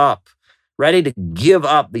give up, ready to give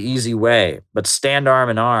up the easy way, but stand arm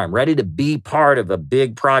in arm, ready to be part of a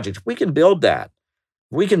big project. If we can build that,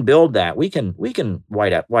 we can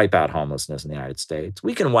wipe out homelessness in the United States.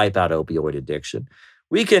 We can wipe out opioid addiction.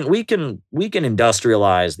 We can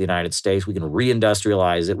industrialize the United States. We can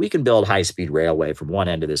reindustrialize it. We can build high-speed railway from one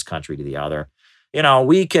end of this country to the other.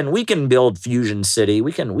 We can build Fusion City.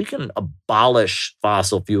 We can abolish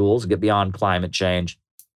fossil fuels, get beyond climate change.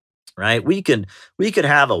 Right? We could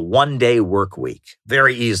have a one-day work week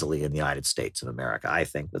very easily in the United States of America, I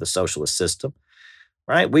think, with a socialist system.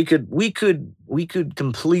 Right? We could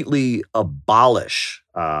completely abolish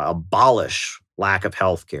lack of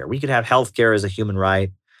health care. We could have health care as a human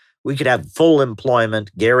right. We could have full employment,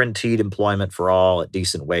 guaranteed employment for all at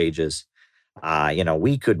decent wages.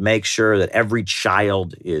 We could make sure that every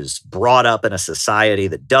child is brought up in a society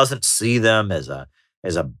that doesn't see them as a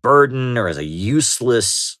burden or as a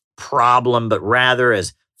useless problem, but rather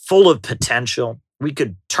as full of potential. We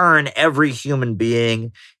could turn every human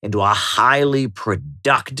being into a highly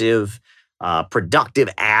productive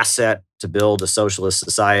asset to build a socialist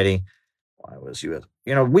society. Why was you?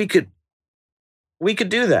 We could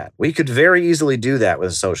do that. We could very easily do that with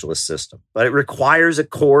a socialist system, but it requires a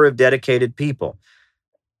core of dedicated people.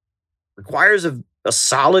 It requires a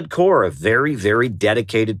solid core of very, very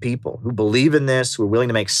dedicated people who believe in this, who are willing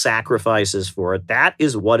to make sacrifices for it. That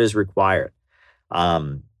is what is required.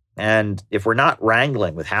 And if we're not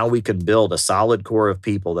wrangling with how we can build a solid core of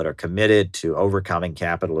people that are committed to overcoming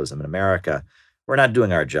capitalism in America, we're not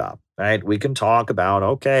doing our job. right? We can talk about,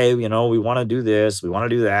 okay, we want to do this, we want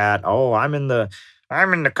to do that. Oh, I'm in the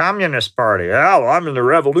Communist Party. Yeah, well, I'm in the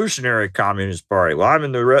Revolutionary Communist Party. Well, I'm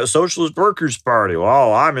in the Socialist Workers Party.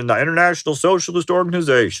 Well, I'm in the International Socialist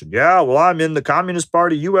Organization. Yeah, well, I'm in the Communist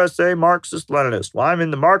Party USA Marxist Leninist. Well, I'm in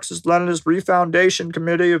the Marxist Leninist Refoundation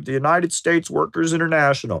Committee of the United States Workers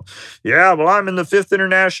International. Yeah, well, I'm in the Fifth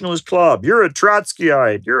Internationalist Club. You're a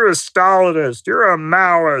Trotskyite. You're a Stalinist. You're a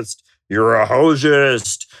Maoist. You're a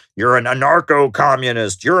Hojist. You're an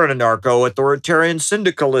anarcho-communist. You're an anarcho-authoritarian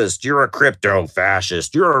syndicalist. You're a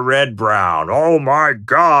crypto-fascist. You're a red-brown. Oh, my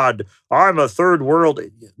God. I'm a third world.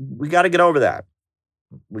 We got to get over that.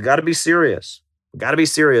 We got to be serious. We got to be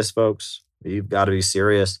serious, folks. We've got to be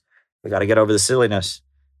serious. We got to get over the silliness.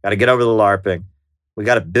 Got to get over the LARPing. We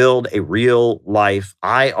got to build a real-life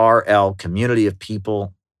IRL community of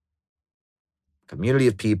people. Community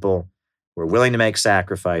of people who are willing to make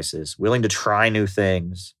sacrifices, willing to try new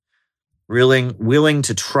things, willing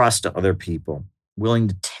to trust other people, willing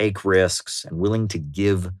to take risks, and willing to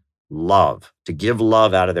give love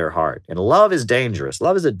out of their heart. And love is dangerous.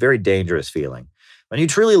 Love is a very dangerous feeling. When you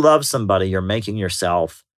truly love somebody, you're making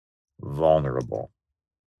yourself vulnerable.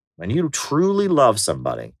 When you truly love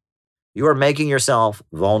somebody, you are making yourself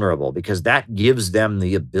vulnerable because that gives them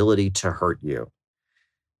the ability to hurt you.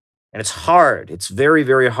 And it's hard. It's very,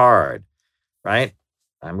 very hard, right?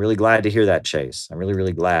 I'm really glad to hear that, Chase. I'm really,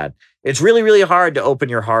 really glad. It's really, really hard to open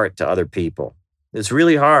your heart to other people. It's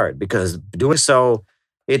really hard because doing so,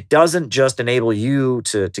 it doesn't just enable you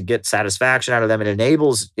to get satisfaction out of them.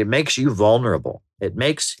 It makes you vulnerable. It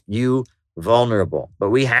makes you vulnerable.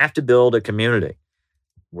 But we have to build a community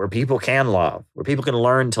where people can love, where people can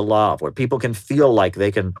learn to love, where people can feel like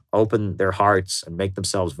they can open their hearts and make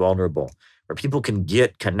themselves vulnerable, where people can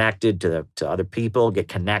get connected to other people, get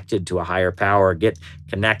connected to a higher power, get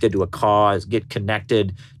connected to a cause, get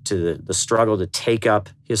connected to the struggle to take up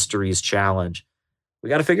history's challenge. We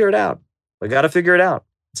got to figure it out. We got to figure it out.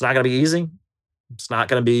 It's not going to be easy. It's not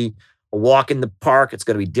going to be a walk in the park. It's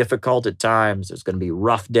going to be difficult at times. There's going to be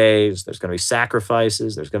rough days. There's going to be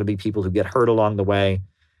sacrifices. There's going to be people who get hurt along the way.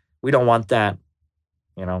 We don't want that.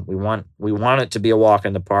 We want it to be a walk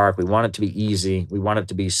in the park. We want it to be easy. We want it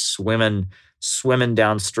to be swimming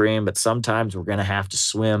downstream, but sometimes we're going to have to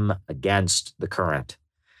swim against the current.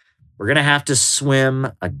 We're going to have to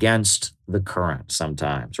swim against the current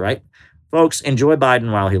sometimes, right? Folks, enjoy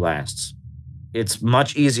Biden while he lasts. It's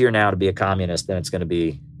much easier now to be a communist than it's going to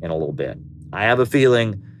be in a little bit. I have a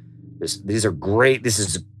feeling these are great.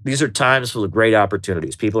 These are times full of great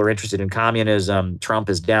opportunities. People are interested in communism. Trump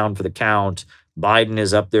is down for the count. Biden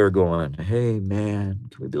is up there going, hey, man,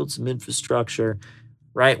 can we build some infrastructure?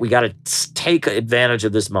 Right? We got to take advantage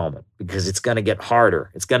of this moment because it's going to get harder.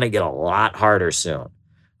 It's going to get a lot harder soon.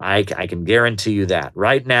 I can guarantee you that.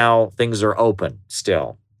 Right now, things are open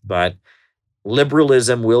still, but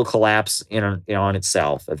liberalism will collapse on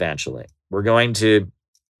itself eventually. We're going to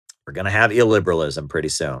have illiberalism pretty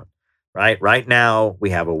soon. Right now, we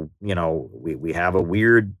have we have a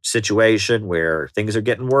weird situation where things are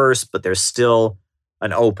getting worse, but there's still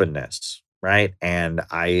an openness, right? And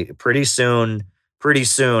pretty soon,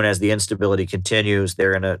 as the instability continues,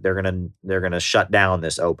 they're gonna shut down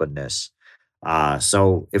this openness.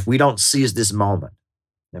 So if we don't seize this moment,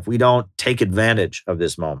 if we don't take advantage of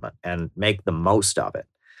this moment and make the most of it,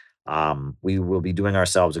 we will be doing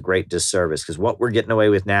ourselves a great disservice because what we're getting away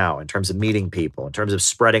with now in terms of meeting people, in terms of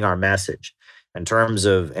spreading our message, in terms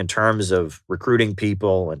of recruiting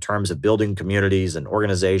people, in terms of building communities and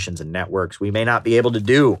organizations and networks, we may not be able to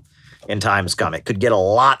do in times come. It could get a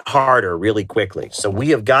lot harder really quickly. So we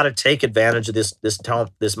have got to take advantage of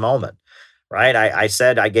this moment, right? I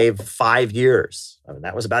said I gave 5 years. I mean,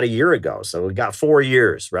 that was about a year ago. So we got 4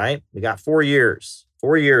 years, right? We got 4 years.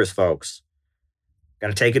 4 years, folks. Got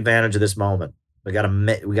to take advantage of this moment. We got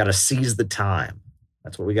to seize the time.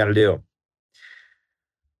 That's what we got to do.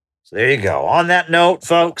 So there you go. On that note,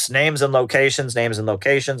 folks, names and locations.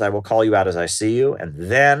 I will call you out as I see you, and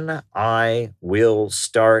then I will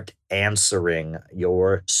start answering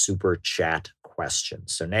your super chat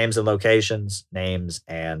questions. So names and locations.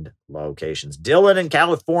 Dylan in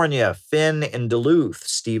California, Finn in Duluth,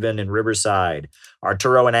 Stephen in Riverside,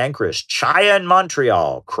 Arturo in Anchorage, Chaya in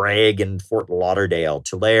Montreal, Craig in Fort Lauderdale,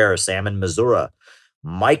 Tulare, Sam in Missouri,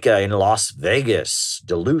 Micah in Las Vegas,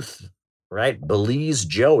 Duluth, right? Belize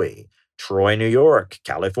Joey, Troy, New York,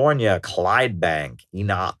 California, Clydebank,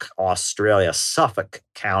 Enoch, Australia, Suffolk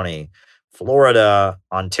County, Florida,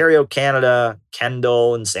 Ontario, Canada,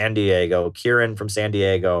 Kendall in San Diego, Kieran from San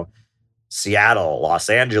Diego, Seattle, Los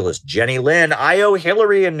Angeles, Jenny Lynn, Io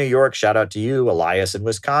Hillary in New York, shout out to you, Elias in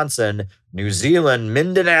Wisconsin, New Zealand,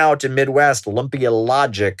 Mindanao to Midwest, Olympia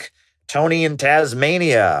Logic, Tony in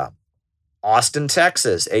Tasmania, Austin,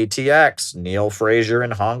 Texas, ATX, Neil Frazier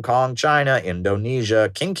in Hong Kong, China, Indonesia,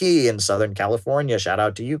 Kinky in Southern California, shout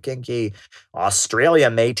out to you, Kinky, Australia,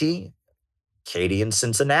 matey, Katie in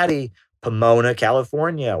Cincinnati, Pomona,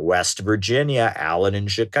 California, West Virginia, Alan in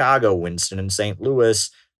Chicago, Winston in St. Louis,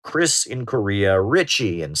 Chris in Korea,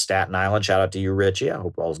 Richie in Staten Island. Shout out to you, Richie. I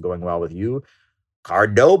hope all's going well with you.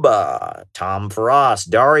 Cardoba, Tom Frost,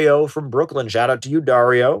 Dario from Brooklyn. Shout out to you,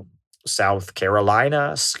 Dario. South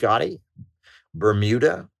Carolina, Scotty,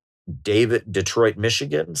 Bermuda, David, Detroit,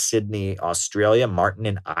 Michigan, Sydney, Australia, Martin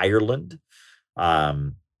in Ireland,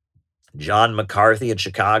 John McCarthy in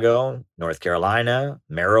Chicago, North Carolina,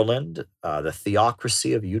 Maryland, the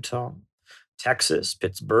Theocracy of Utah, Texas,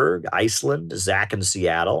 Pittsburgh, Iceland, Zach in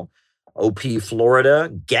Seattle, OP,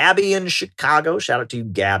 Florida, Gabby in Chicago. Shout out to you,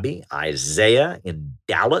 Gabby. Isaiah in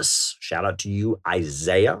Dallas. Shout out to you,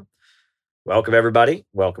 Isaiah. Welcome, everybody.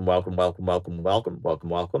 Welcome, welcome, welcome, welcome, welcome, welcome,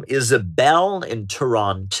 welcome. Isabel in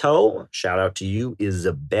Toronto. Shout out to you,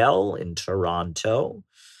 Isabel in Toronto.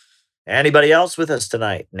 Anybody else with us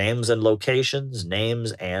tonight? Names and locations,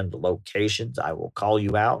 names and locations. I will call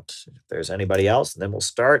you out if there's anybody else, and then we'll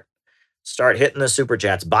start hitting the super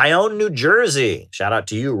chats. Bayonne, New Jersey. Shout out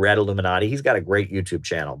to you, Red Illuminati. He's got a great YouTube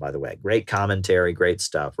channel, by the way. Great commentary, great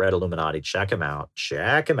stuff. Red Illuminati. Check him out.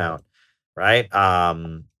 Check him out. Right?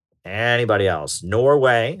 Anybody else?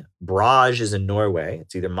 Norway. Brage is in Norway.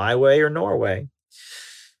 It's either my way or Norway.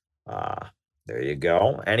 There you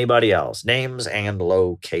go. Anybody else? Names and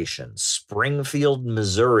locations. Springfield,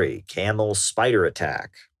 Missouri. Camel spider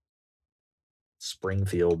attack.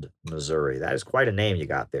 Springfield, Missouri. That is quite a name you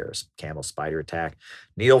got there. Camel spider attack.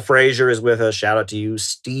 Neil Frazier is with us. Shout out to you.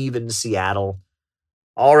 Steve in Seattle.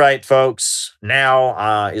 All right, folks.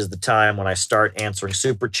 Now is the time when I start answering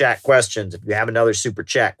super chat questions. If you have another super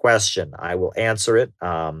chat question, I will answer it.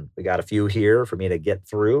 We got a few here for me to get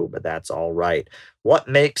through, but that's all right. What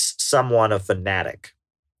makes someone a fanatic?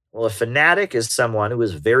 Well, a fanatic is someone who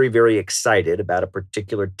is very, very excited about a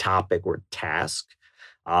particular topic or task.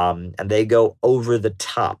 And they go over the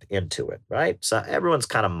top into it, right? So everyone's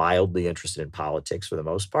kind of mildly interested in politics for the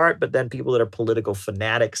most part, but then people that are political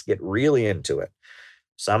fanatics get really into it.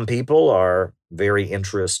 Some people are very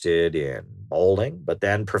interested in bowling, but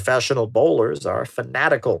then professional bowlers are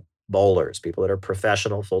fanatical bowlers. People that are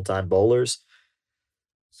professional full-time bowlers,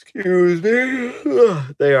 excuse me,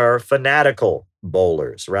 they are fanatical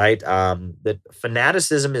bowlers, right? That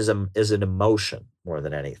fanaticism is an emotion more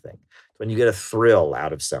than anything. When you get a thrill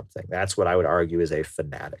out of something, that's what I would argue is a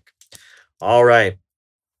fanatic. All right.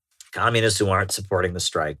 Communists who aren't supporting the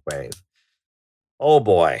strike wave. Oh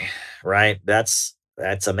boy, right? That's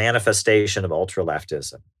a manifestation of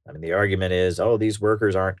ultra-leftism. I mean, the argument is, oh, these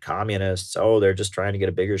workers aren't communists. Oh, they're just trying to get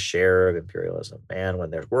a bigger share of imperialism. Man,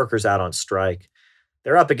 when there's workers out on strike,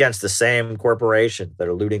 they're up against the same corporations that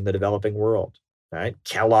are looting the developing world, right?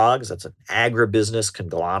 Kellogg's, that's an agribusiness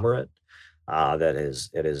conglomerate. That is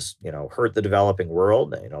hurt the developing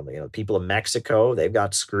world. The people of Mexico, they've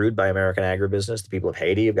got screwed by American agribusiness. The people of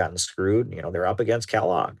Haiti have gotten screwed. They're up against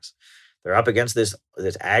Kellogg's. They're up against this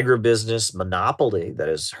agribusiness monopoly that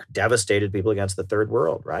has devastated people against the third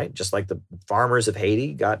world, right? Just like the farmers of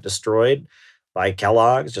Haiti got destroyed by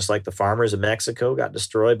Kellogg's, just like the farmers of Mexico got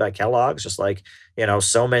destroyed by Kellogg's, just like,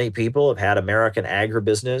 so many people have had American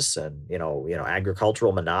agribusiness and,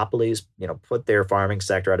 agricultural monopolies, put their farming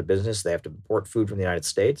sector out of business. They have to import food from the United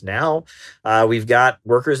States. Now we've got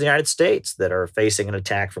workers in the United States that are facing an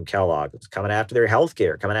attack from Kellogg. It's coming after their health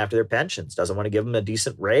care, coming after their pensions, doesn't want to give them a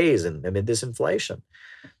decent raise amid this inflation.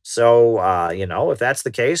 So, if that's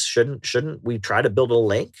the case, shouldn't we try to build a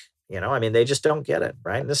link? They just don't get it,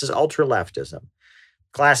 right? And this is ultra-leftism,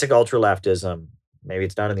 classic ultra-leftism. Maybe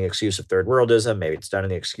it's done in the excuse of third worldism. Maybe it's done in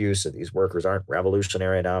the excuse that these workers aren't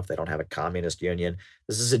revolutionary enough. They don't have a communist union.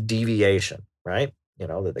 This is a deviation, right?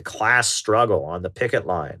 The class struggle on the picket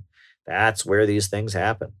line. That's where these things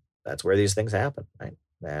happen. Right?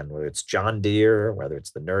 And whether it's John Deere, whether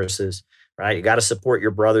it's the nurses, right? You got to support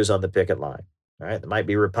your brothers on the picket line, right? There might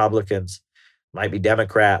be Republicans, might be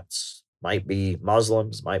Democrats, might be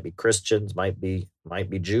Muslims, might be Christians, might be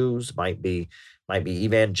Jews, might be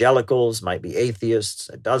evangelicals, might be atheists.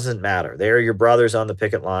 It doesn't matter. They're your brothers on the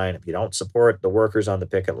picket line. If you don't support the workers on the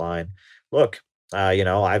picket line, look,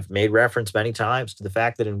 I've made reference many times to the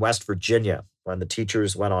fact that in West Virginia, when the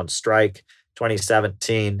teachers went on strike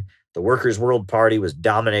 2017, The Workers' World Party was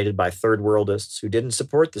dominated by third worldists who didn't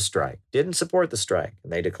support the strike, And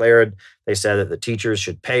they said that the teachers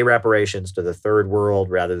should pay reparations to the third world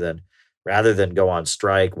rather than go on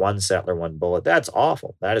strike, one settler, one bullet. That's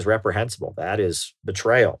awful. That is reprehensible. That is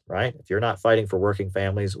betrayal, right? If you're not fighting for working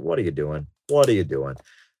families, what are you doing? What are you doing?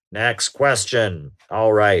 Next question.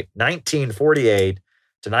 All right. 1948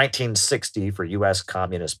 to 1960 for U.S.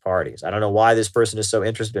 communist parties. I don't know why this person is so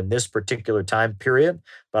interested in this particular time period,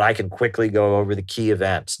 but I can quickly go over the key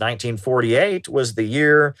events. 1948 was the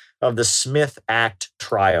year of the Smith Act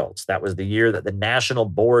trials. That was the year that the National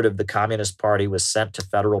Board of the Communist Party was sent to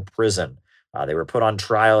federal prison. They were put on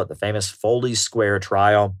trial at the famous Foley Square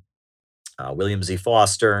trial. William Z.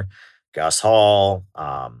 Foster, Gus Hall,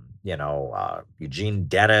 Eugene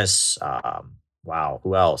Dennis. Wow,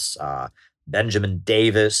 who else? Benjamin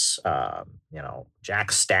Davis,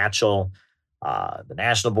 Jack Stachel. The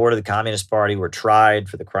National Board of the Communist Party were tried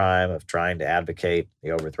for the crime of trying to advocate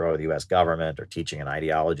the overthrow of the U.S. government or teaching an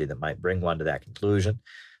ideology that might bring one to that conclusion.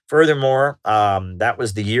 Furthermore, that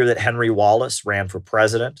was the year that Henry Wallace ran for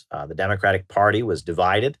president. The Democratic Party was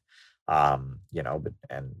divided, and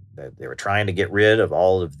they were trying to get rid of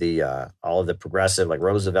all of the progressive, like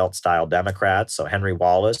Roosevelt-style Democrats. So Henry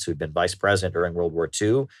Wallace, who'd been vice president during World War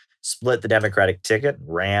II, split the Democratic ticket,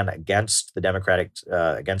 ran against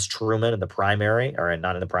against Truman in the primary, or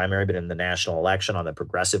not in the primary, but in the national election on the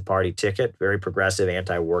Progressive Party ticket. Very progressive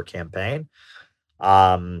anti-war campaign.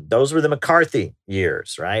 Those were the McCarthy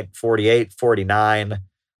years, right? 48, 49.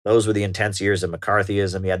 Those were the intense years of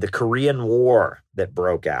McCarthyism. You had the Korean War that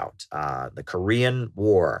broke out, the Korean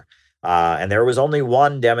War. And there was only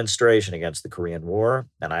one demonstration against the Korean War.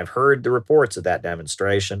 And I've heard the reports of that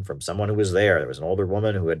demonstration from someone who was there. There was an older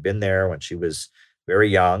woman who had been there when she was very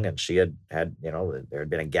young. And she had, there had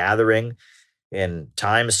been a gathering in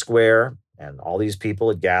Times Square. And all these people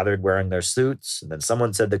had gathered wearing their suits. And then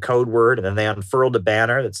someone said the code word. And then they unfurled a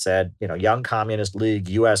banner that said, Young Communist League,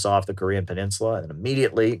 U.S. off the Korean Peninsula. And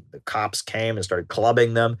immediately the cops came and started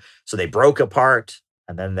clubbing them. So they broke apart.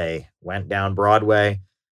 And then they went down Broadway.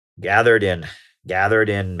 Gathered in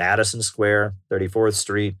Madison Square, 34th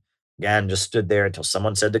Street. Again, just stood there until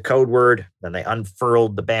someone said the code word. Then they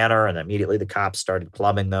unfurled the banner, and immediately the cops started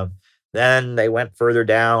clubbing them. Then they went further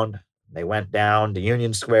down. They went down to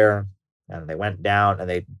Union Square, and they went down, and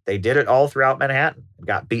they did it all throughout Manhattan.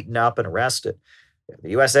 Got beaten up and arrested.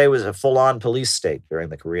 The USA was a full-on police state during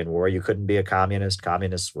the Korean War. You couldn't be a communist.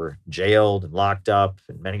 Communists were jailed and locked up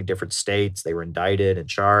in many different states. They were indicted and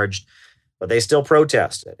charged. But they still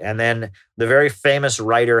protested. And then the very famous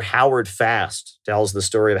writer Howard Fast tells the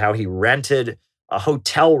story of how he rented a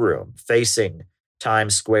hotel room facing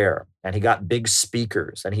Times Square. And he got big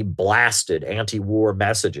speakers and he blasted anti-war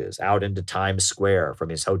messages out into Times Square from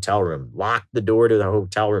his hotel room, locked the door to the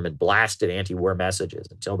hotel room and blasted anti-war messages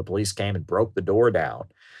until the police came and broke the door down.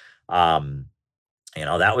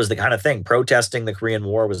 That was the kind of thing. Protesting the Korean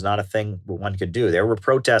War was not a thing one could do. There were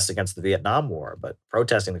protests against the Vietnam War, but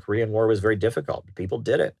protesting the Korean War was very difficult. People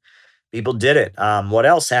did it. What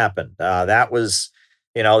else happened? That was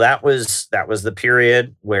the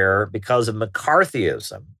period where, because of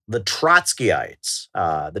McCarthyism, the Trotskyites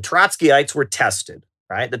were tested,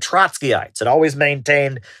 right? The Trotskyites had always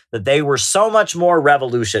maintained that they were so much more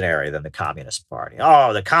revolutionary than the Communist Party.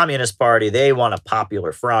 Oh, the Communist Party, they want a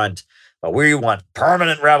popular front. But we want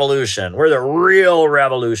permanent revolution. We're the real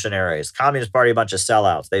revolutionaries. Communist Party, a bunch of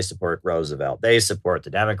sellouts. They support Roosevelt. They support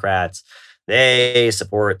the Democrats. They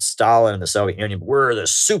support Stalin and the Soviet Union. We're the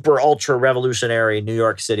super ultra revolutionary New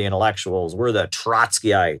York City intellectuals. We're the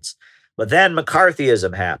Trotskyites. But then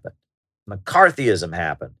McCarthyism happened.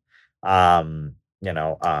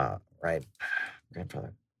 Right.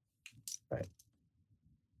 Grandfather. Right.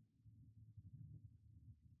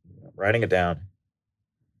 Writing it down.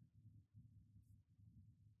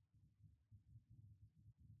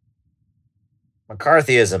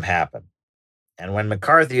 McCarthyism happened. And when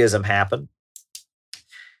McCarthyism happened,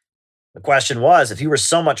 the question was, if you were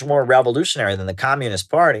so much more revolutionary than the Communist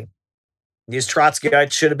Party, these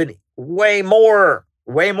Trotskyites should have been way more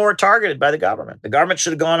targeted by the government. The government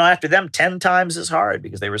should have gone after them 10 times as hard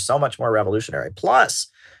because they were so much more revolutionary. Plus,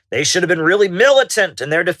 they should have been really militant in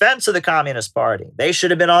their defense of the Communist Party. They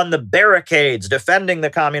should have been on the barricades defending the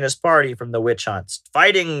Communist Party from the witch hunts,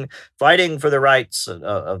 fighting for the rights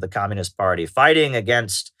of the Communist Party, fighting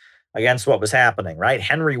against what was happening, right?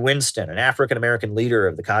 Henry Winston, an African-American leader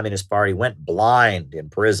of the Communist Party, went blind in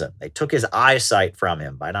prison. They took his eyesight from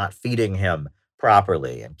him by not feeding him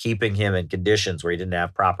properly and keeping him in conditions where he didn't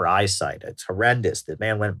have proper eyesight. It's horrendous. The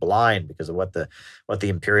man went blind because of what the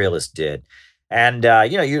imperialists did. And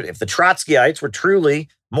if the Trotskyites were truly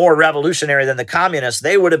more revolutionary than the communists,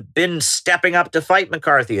 they would have been stepping up to fight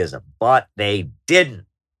McCarthyism, but they didn't.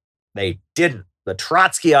 They didn't. The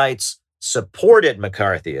Trotskyites supported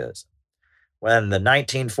McCarthyism. When the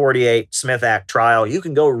 1948 Smith Act trial, you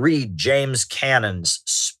can go read James Cannon's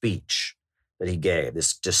speech that he gave,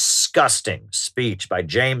 this disgusting speech by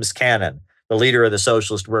James Cannon, the leader of the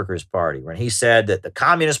Socialist Workers' Party, when he said that the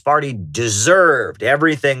Communist Party deserved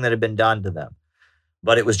everything that had been done to them,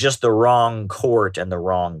 but it was just the wrong court and the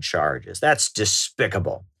wrong charges. That's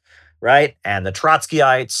despicable, right? And the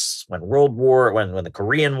Trotskyites, when the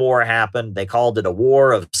Korean War happened, they called it a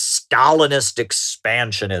war of Stalinist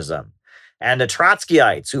expansionism. And the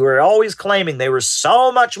Trotskyites, who were always claiming they were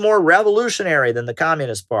so much more revolutionary than the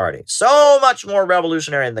Communist Party,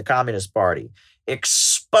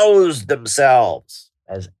 exposed themselves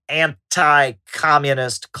as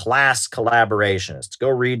anti-communist class collaborationists. Go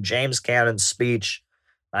read James Cannon's speech,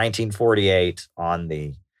 1948, on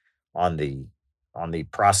the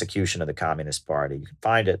prosecution of the Communist Party. You can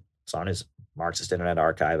find it. It's on his Marxist Internet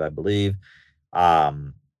Archive, I believe.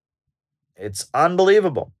 It's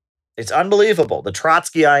unbelievable. It's unbelievable. The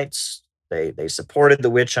Trotskyites, they supported the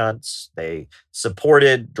witch hunts. They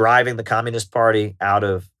supported driving the Communist Party out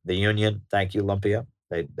of the Union. Thank you, Olympia.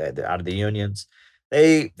 They out of the unions.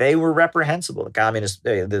 They were reprehensible,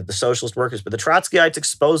 the Socialist Workers, but the Trotskyites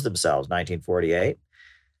exposed themselves in 1948.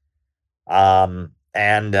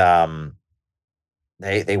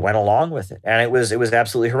 They went along with it, and it was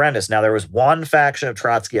absolutely horrendous. Now, there was one faction of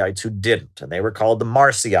Trotskyites who didn't, and they were called the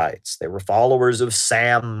Marcyites. They were followers of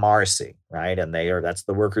Sam Marcy, right? And that's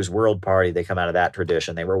the Workers' World Party. They come out of that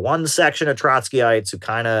tradition. They were one section of Trotskyites who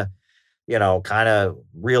kind of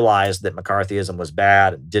realized that McCarthyism was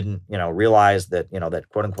bad, didn't, realize that, that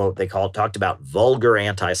quote unquote, talked about vulgar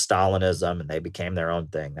anti-Stalinism, and they became their own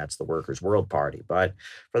thing. That's the Workers' World Party. But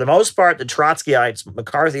for the most part, the Trotskyites,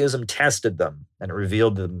 McCarthyism tested them and it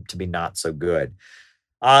revealed them to be not so good.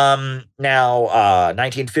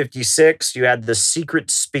 1956, you had the secret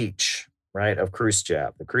speech, right, of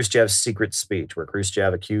Khrushchev, the Khrushchev secret speech, where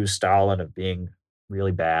Khrushchev accused Stalin of being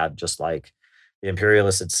really bad, just like the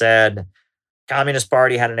imperialists had said. Communist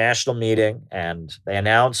Party had a national meeting, and they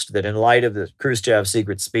announced that in light of the Khrushchev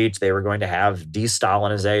secret speech, they were going to have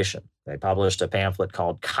de-Stalinization. They published a pamphlet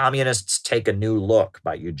called Communists Take a New Look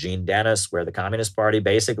by Eugene Dennis, where the Communist Party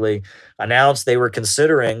basically announced they were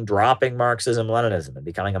considering dropping Marxism-Leninism and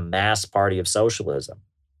becoming a mass party of socialism.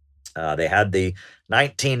 They had the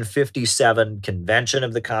 1957 convention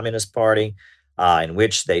of the Communist Party, in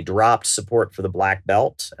which they dropped support for the Black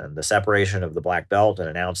Belt and the separation of the Black Belt and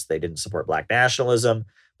announced they didn't support Black nationalism,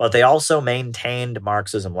 but they also maintained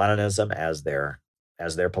Marxism-Leninism as their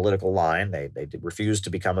political line. They refused to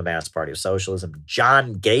become a mass party of socialism.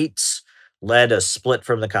 John Gates led a split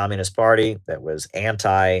from the Communist Party that was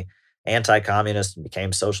anti-communist and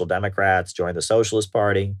became Social Democrats, joined the Socialist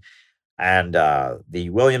Party. And the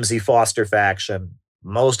William Z. Foster faction,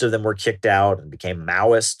 most of them were kicked out and became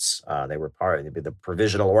Maoists. They were part of the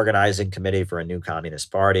Provisional Organizing Committee for a new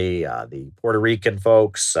Communist Party. The Puerto Rican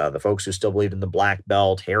folks, the folks who still believed in the Black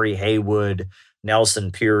Belt, Harry Haywood,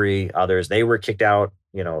 Nelson Peary, others, they were kicked out,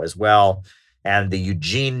 as well. And the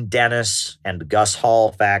Eugene Dennis and Gus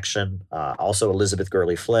Hall faction, also Elizabeth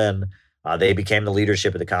Gurley Flynn, they became the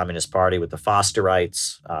leadership of the Communist Party, with the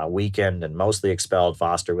Fosterites weakened and mostly expelled.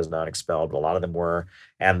 Foster was not expelled, but a lot of them were.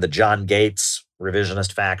 And the John Gates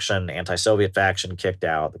revisionist faction, anti-Soviet faction, kicked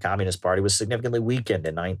out. The Communist Party was significantly weakened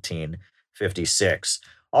in 1956.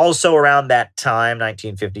 Also around that time,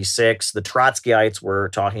 1956, the Trotskyites were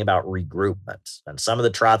talking about regroupment. And some of the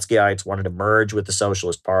Trotskyites wanted to merge with the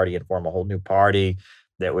Socialist Party and form a whole new party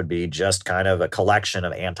that would be just kind of a collection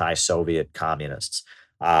of anti-Soviet communists.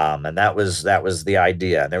 And that was the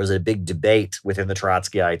idea. And there was a big debate within the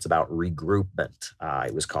Trotskyites about regroupment.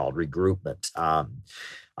 It was called regroupment.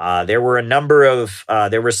 There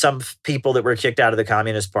were some people that were kicked out of the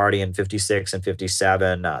Communist Party in 56 and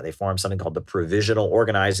 57. They formed something called the Provisional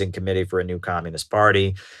Organizing Committee for a new Communist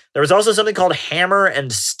Party. There was also something called Hammer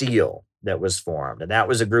and Steel that was formed. And that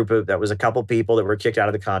was a couple people that were kicked out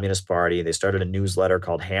of the Communist Party. They started a newsletter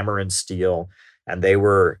called Hammer and Steel. And they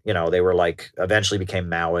were like, eventually became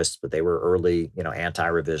Maoists, but they were early,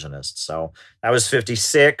 anti-revisionists. So that was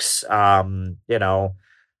 56. You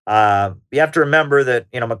have to remember that,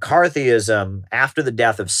 McCarthyism, after the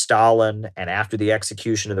death of Stalin and after the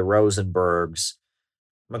execution of the Rosenbergs,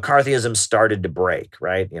 McCarthyism started to break,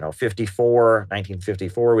 right?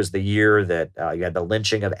 1954 was the year that you had the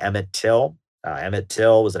lynching of Emmett Till. Emmett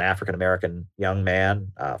Till was an African-American young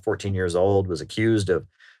man, 14 years old, was accused of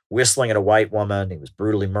whistling at a white woman. He was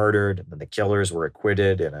brutally murdered, and the killers were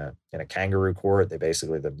acquitted in a kangaroo court. They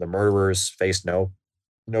basically the murderers faced no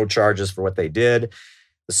charges for what they did.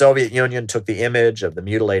 The Soviet Union took the image of the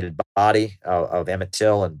mutilated body of Emmett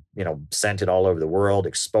Till and sent it all over the world,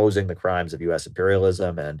 exposing the crimes of U.S.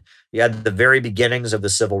 imperialism. And you had the very beginnings of the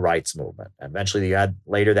civil rights movement. And eventually, you had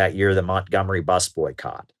later that year the Montgomery bus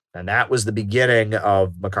boycott, and that was the beginning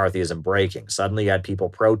of McCarthyism breaking. Suddenly, you had people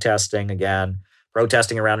protesting again,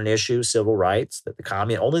 protesting around an issue, civil rights, that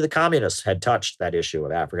only the communists had touched that issue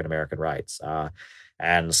of African American rights.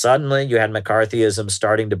 And suddenly, you had McCarthyism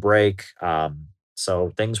starting to break.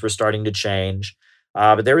 So things were starting to change.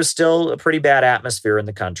 But there was still a pretty bad atmosphere in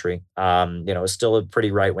the country. It was still a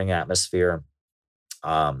pretty right-wing atmosphere.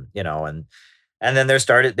 And then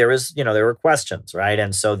there were questions, right?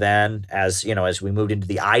 And so then as we moved into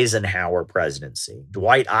the Eisenhower presidency,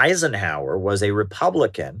 Dwight Eisenhower was a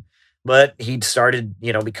Republican, but he'd started,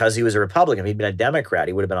 because he was a Republican, if he'd been a Democrat,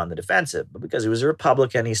 he would have been on the defensive. But because he was a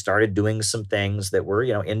Republican, he started doing some things that were,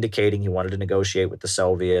 indicating he wanted to negotiate with the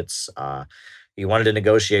Soviets. He wanted to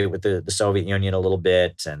negotiate with the Soviet Union a little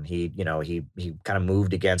bit, and he kind of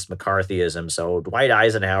moved against McCarthyism. So Dwight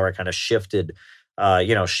Eisenhower kind of shifted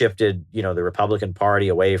the Republican Party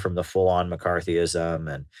away from the full-on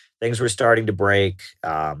McCarthyism, and things were starting to break.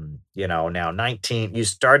 You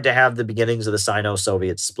started to have the beginnings of the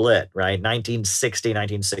Sino-Soviet split, right? 1960,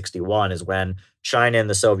 1961 is when China and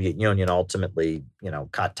the Soviet Union ultimately,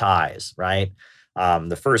 cut ties, right?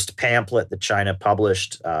 The first pamphlet that China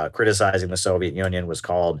published criticizing the Soviet Union was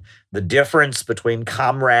called "The Difference Between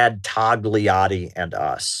Comrade Togliatti and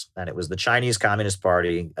Us." And it was the Chinese Communist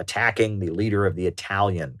Party attacking the leader of the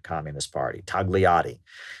Italian Communist Party, Togliatti.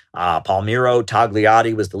 Palmiro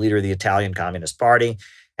Togliatti was the leader of the Italian Communist Party.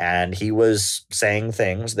 And he was saying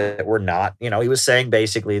things that were not, he was saying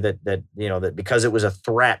basically that because it was a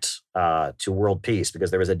threat to world peace,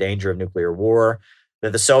 because there was a danger of nuclear war,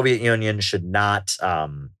 that the Soviet Union should not,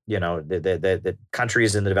 that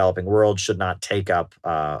countries in the developing world should not take up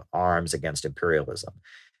arms against imperialism.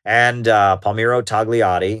 And Palmiro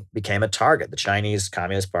Togliatti became a target. The Chinese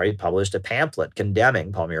Communist Party published a pamphlet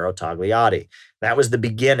condemning Palmiro Togliatti. That was the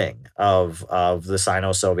beginning of the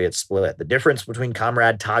Sino-Soviet split. The difference between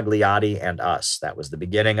Comrade Togliatti and us. That was the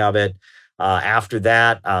beginning of it. After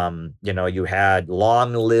that, you had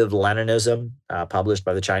Long Live Leninism, published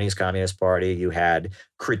by the Chinese Communist Party. You had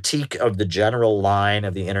Critique of the General Line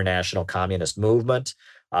of the International Communist Movement,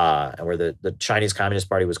 where the Chinese Communist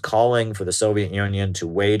Party was calling for the Soviet Union to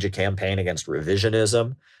wage a campaign against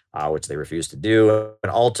revisionism, which they refused to do.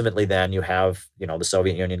 And ultimately, then you have, the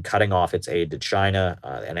Soviet Union cutting off its aid to China,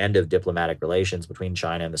 an end of diplomatic relations between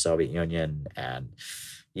China and the Soviet Union. And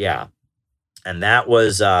yeah. And that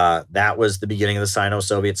was the beginning of the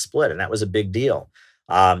Sino-Soviet split, and that was a big deal.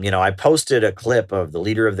 I posted a clip of the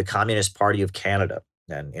leader of the Communist Party of Canada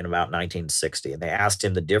in about 1960, and they asked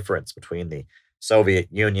him the difference between the Soviet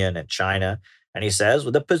Union and China. And he says,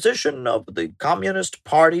 well, the position of the Communist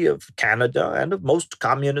Party of Canada and of most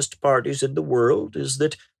communist parties in the world is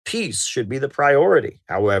that peace should be the priority.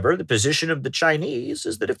 However, the position of the Chinese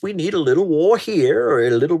is that if we need a little war here or a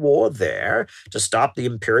little war there to stop the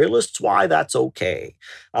imperialists, why, that's okay.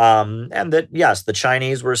 And that, yes, the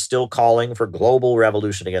Chinese were still calling for global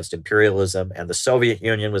revolution against imperialism, and the Soviet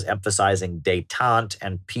Union was emphasizing détente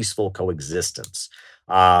and peaceful coexistence.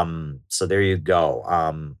 So there you go.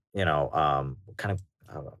 Kind of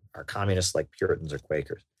are communists like Puritans or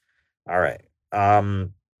Quakers? All right.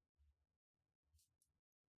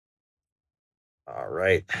 All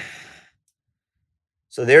right.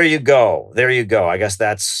 So there you go. There you go. I guess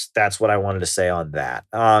that's what I wanted to say on that.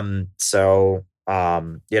 I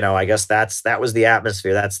guess that was the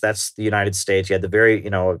atmosphere. That's the United States. You had the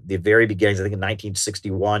very beginnings. I think in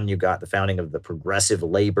 1961, you got the founding of the Progressive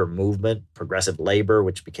Labor Movement, Progressive Labor,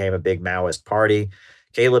 which became a big Maoist party.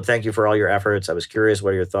 Caleb, thank you for all your efforts. I was curious,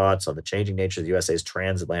 what are your thoughts on the changing nature of the USA's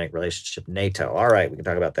transatlantic relationship, NATO? All right, we can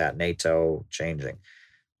talk about that. NATO changing,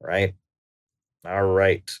 right? All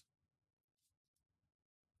right.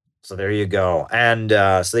 So there you go. And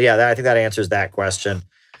I think that answers that question.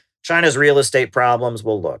 China's real estate problems.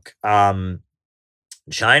 Well, look,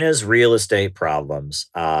 China's real estate problems,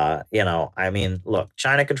 look,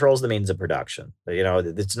 China controls the means of production.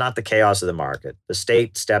 It's not the chaos of the market. The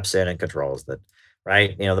state steps in and controls that.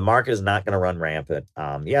 right? The market is not going to run rampant.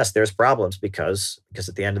 Yes, there's problems because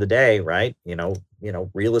at the end of the day, right?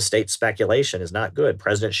 Real estate speculation is not good.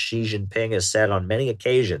 President Xi Jinping has said on many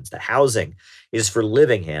occasions that housing is for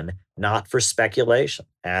living in, not for speculation,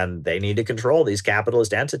 and they need to control these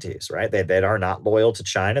capitalist entities, right? They that are not loyal to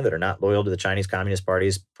China, that are not loyal to the Chinese Communist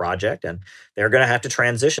Party's project, and they're going to have to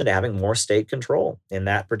transition to having more state control in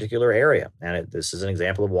that particular area. And this is an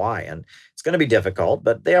example of why. And it's going to be difficult,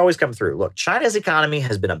 but they always come through. Look, China's economy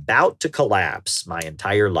has been about to collapse my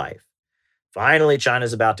entire life. Finally,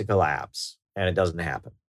 China's about to collapse, and it doesn't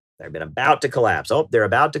happen. They've been about to collapse. Oh, they're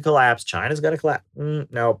about to collapse. China's going to collapse.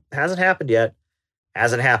 No, hasn't happened yet.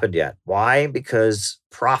 Hasn't happened yet. Why? Because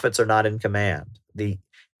profits are not in command. The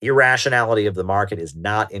irrationality of the market is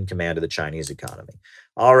not in command of the Chinese economy.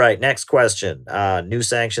 All right, next question. New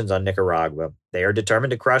sanctions on Nicaragua. They are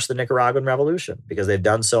determined to crush the Nicaraguan revolution because they've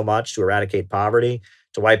done so much to eradicate poverty,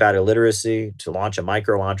 to wipe out illiteracy, to launch a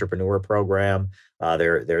micro entrepreneur program.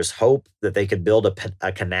 There's hope that they could build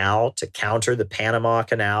a canal to counter the Panama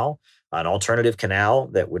Canal, an alternative canal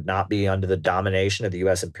that would not be under the domination of the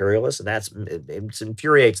U.S. imperialists. And it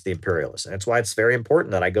infuriates the imperialists. And that's why it's very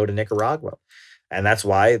important that I go to Nicaragua. And that's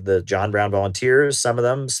why the John Brown Volunteers, some of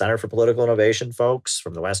them, Center for Political Innovation folks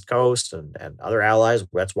from the West Coast and other allies,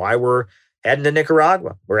 that's why we're heading to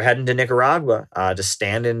Nicaragua. We're heading to Nicaragua to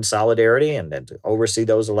stand in solidarity and to oversee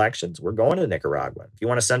those elections. We're going to Nicaragua. If you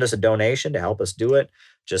want to send us a donation to help us do it,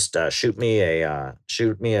 just shoot me a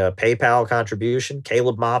PayPal contribution,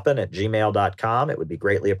 calebmaupin@gmail.com. It would be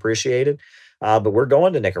greatly appreciated. But we're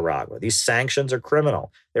going to Nicaragua. These sanctions are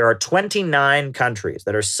criminal. There are 29 countries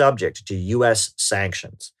that are subject to U.S.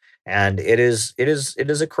 sanctions, and it is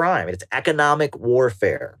a crime. It's economic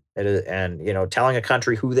warfare. It is, and telling a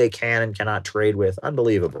country who they can and cannot trade with,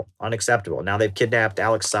 unbelievable, unacceptable. Now they've kidnapped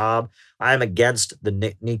Alex Saab. I am against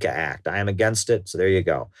the NICA Act. I am against it. So there you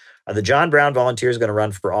go. The John Brown Volunteers going to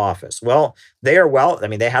run for office. Well, they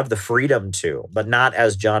have the freedom to, but not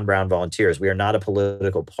as John Brown Volunteers. We are not a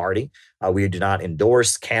political party. We do not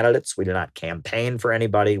endorse candidates. We do not campaign for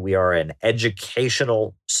anybody. We are an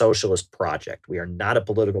educational socialist project. We are not a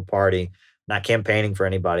political party, not campaigning for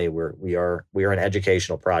anybody. We are an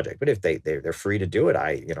educational project. But if they're free to do it,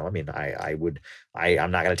 I'm not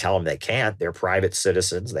going to tell them they can't. They're private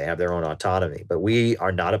citizens. They have their own autonomy. But we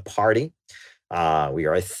are not a party. We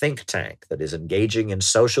are a think tank that is engaging in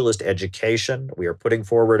socialist education. We are putting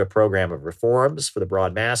forward a program of reforms for the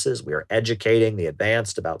broad masses. We are educating the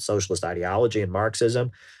advanced about socialist ideology and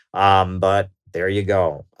Marxism. But there you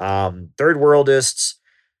go. Third worldists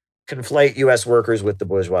conflate U.S. workers with the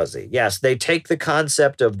bourgeoisie. Yes, they take the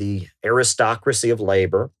concept of the aristocracy of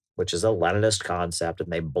labor, which is a Leninist concept, and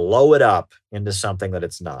they blow it up into something that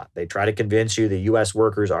it's not. They try to convince you the U.S.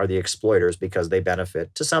 workers are the exploiters because they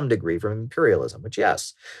benefit to some degree from imperialism, which,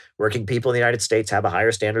 yes, working people in the United States have a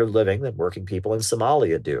higher standard of living than working people in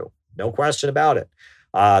Somalia do. No question about it.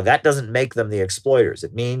 That doesn't make them the exploiters.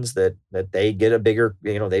 It means that they get a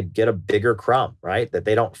bigger crumb, right? That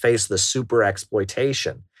they don't face the super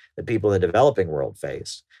exploitation that people in the developing world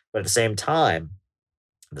face. But at the same time,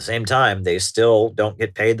 they still don't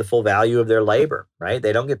get paid the full value of their labor, right?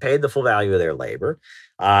 They don't get paid the full value of their labor.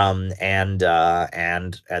 And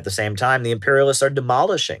at the same time, the imperialists are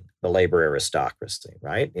demolishing the labor aristocracy,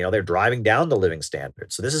 right? They're driving down the living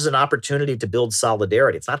standards. So this is an opportunity to build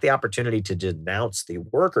solidarity. It's not the opportunity to denounce the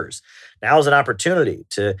workers. Now is an opportunity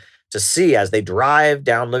to see, as they drive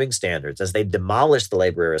down living standards, as they demolish the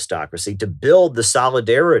labor aristocracy, to build the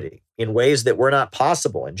solidarity in ways that were not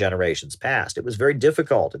possible in generations past. It was very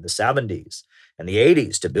difficult in the 70s and the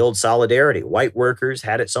 80s to build solidarity. White workers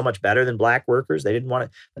had it so much better than black workers. They didn't want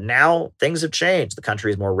it. But now things have changed. The country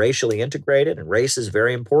is more racially integrated, and race is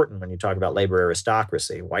very important when you talk about labor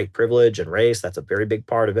aristocracy. White privilege and race, that's a very big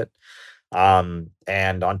part of it.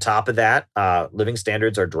 And on top of that, living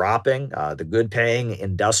standards are dropping. The good paying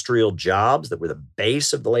industrial jobs that were the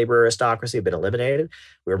base of the labor aristocracy have been eliminated.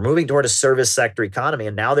 We're moving toward a service sector economy,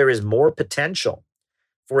 and now there is more potential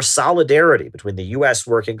for solidarity between the U.S.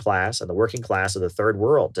 working class and the working class of the third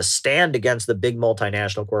world to stand against the big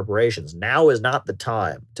multinational corporations. Now is not the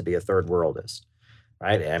time to be a third worldist.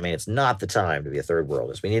 Right? I mean, it's not the time to be a third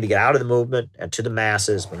worldist. We need to get out of the movement and to the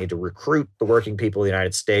masses. We need to recruit the working people of the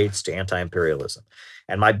United States to anti-imperialism.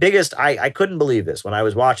 And my biggest, I couldn't believe this. When I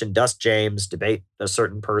was watching Dust James debate a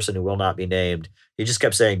certain person who will not be named, he just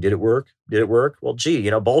kept saying, did it work? Did it work? Well, gee,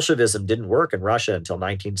 Bolshevism didn't work in Russia until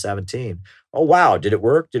 1917. Oh, wow. Did it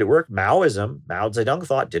work? Did it work? Maoism, Mao Zedong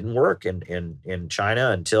thought didn't work in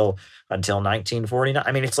China until 1949.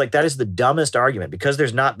 I mean, it's like that is the dumbest argument. Because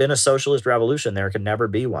there's not been a socialist revolution, there can never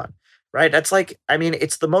be one. right? That's like, I mean,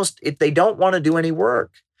 it's the most, they don't want to do any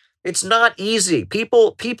work. It's not easy.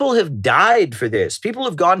 People have died for this. People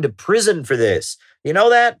have gone to prison for this. You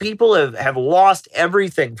know that? People have lost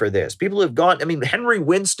everything for this. People have gone, I mean, Henry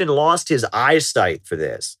Winston lost his eyesight for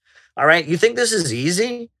this. All right. You think this is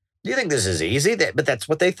easy? You think this is easy? But that's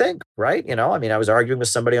what they think, right? I mean, I was arguing with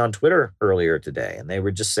somebody on Twitter earlier today, and they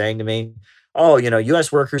were just saying to me, oh,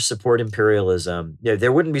 US workers support imperialism. Yeah,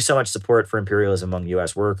 there wouldn't be so much support for imperialism among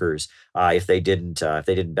US workers if they didn't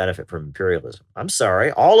benefit from imperialism. I'm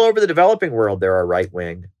sorry. All over the developing world, there are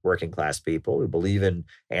right-wing working class people who believe in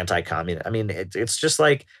anti-communist. I mean, it's just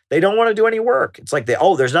like they don't want to do any work. It's like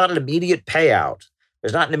there's not an immediate payout.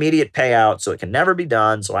 There's not an immediate payout, so it can never be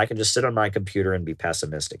done. So I can just sit on my computer and be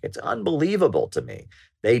pessimistic. It's unbelievable to me.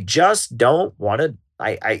 They just don't want to.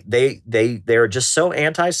 They're just so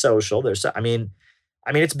antisocial. I mean,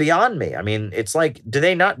 it's beyond me. I mean, it's like, do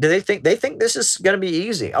they think this is going to be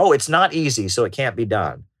easy? Oh, it's not easy, so it can't be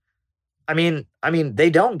done. I mean, they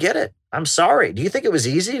don't get it. I'm sorry. Do you think it was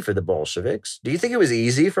easy for the Bolsheviks? Do you think it was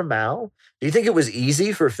easy for Mao? Do you think it was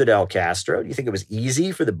easy for Fidel Castro? Do you think it was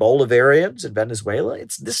easy for the Bolivarians in Venezuela?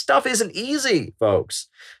 This stuff isn't easy, folks.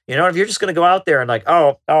 If you're just going to go out there and like,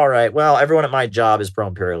 oh, all right, well, everyone at my job is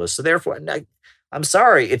pro-imperialist, so therefore, I'm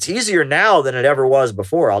sorry, it's easier now than it ever was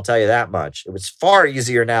before. I'll tell you that much. It was far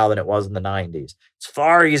easier now than it was in the 90s. It's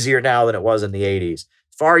far easier now than it was in the 80s.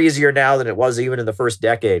 Far easier now than it was even in the first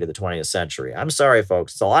decade of the 20th century. I'm sorry,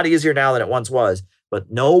 folks. It's a lot easier now than it once was,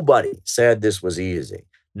 but nobody said this was easy.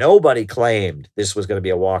 Nobody claimed this was going to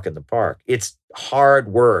be a walk in the park. It's hard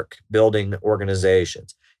work building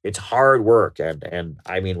organizations. It's hard work. And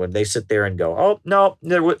I mean, when they sit there and go, oh, no,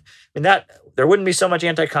 there wouldn't be so much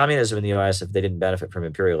anti-communism in the US if they didn't benefit from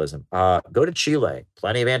imperialism. Go to Chile.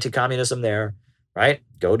 Plenty of anti-communism there, right?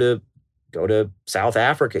 Go to South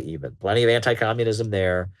Africa even. Plenty of anti-communism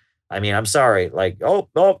there. I mean, I'm sorry. Like, I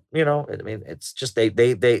mean, it's just they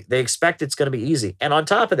expect it's going to be easy. And on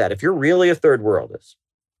top of that, if you're really a third worldist,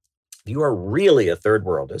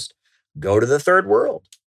 go to the third world,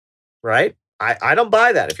 right? I don't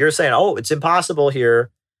buy that. If you're saying, oh, it's impossible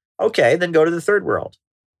here, okay, then go to the third world.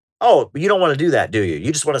 Oh, but you don't want to do that, do you?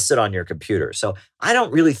 You just want to sit on your computer. So I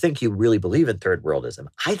don't really think you really believe in third worldism.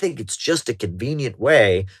 I think it's just a convenient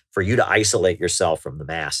way for you to isolate yourself from the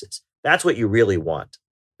masses. That's what you really want.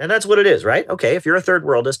 And that's what it is, right? Okay, if you're a third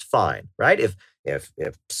worldist, fine, right? If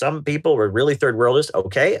some people were really third worldist,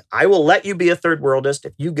 okay, I will let you be a third worldist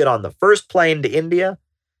if you get on the first plane to India,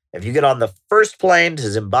 if you get on the first plane to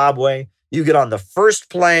Zimbabwe, you get on the first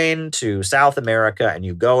plane to South America and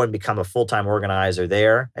you go and become a full-time organizer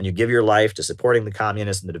there and you give your life to supporting the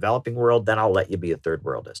communists in the developing world, then I'll let you be a third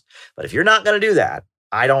worldist. But if you're not going to do that,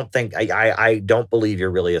 I don't believe you're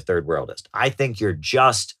really a third worldist. I think you're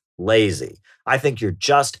just lazy. I think you're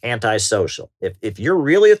just antisocial. If you're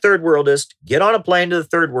really a third worldist, get on a plane to the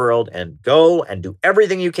third world and go and do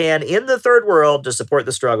everything you can in the third world to support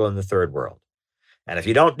the struggle in the third world. And if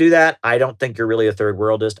you don't do that, I don't think you're really a third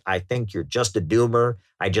worldist. I think you're just a doomer.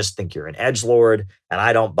 I just think you're an edgelord, and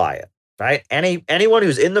I don't buy it, right? Anyone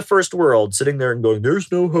who's in the first world sitting there and going,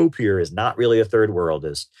 there's no hope here, is not really a third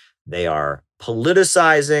worldist. They are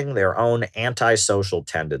politicizing their own antisocial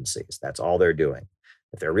tendencies. That's all they're doing.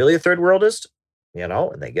 If they're really a third worldist,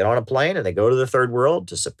 and they get on a plane and they go to the third world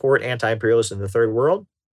to support anti-imperialists in the third world,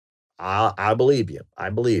 I believe you.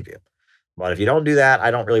 I believe you. But if you don't do that, I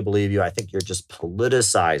don't really believe you. I think you're just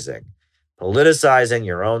politicizing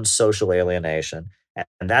your own social alienation.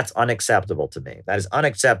 And that's unacceptable to me. That is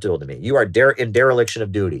unacceptable to me. You are in dereliction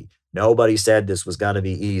of duty. Nobody said this was going to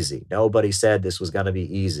be easy. Nobody said this was going to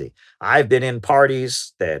be easy. I've been in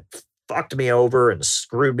parties that fucked me over and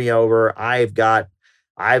screwed me over. I've got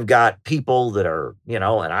people that are, and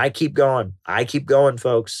I keep going. I keep going,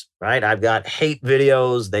 folks, right? I've got hate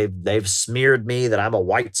videos. They've smeared me that I'm a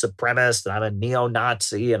white supremacist and I'm a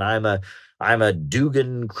neo-Nazi and I'm a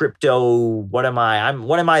Dugan crypto. What am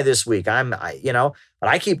I this week? But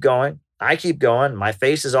I keep going. I keep going. My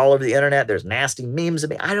face is all over the internet. There's nasty memes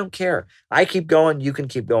of me. I don't care. I keep going. You can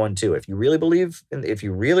keep going too. If you really believe, I'm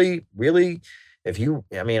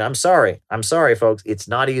sorry. I'm sorry, folks. It's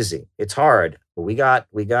not easy. It's hard. But we got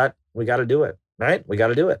to do it, right? We got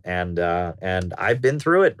to do it. And I've been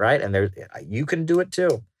through it, right? And you can do it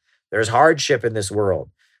too. There's hardship in this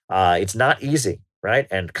world. It's not easy, right?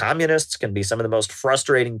 And communists can be some of the most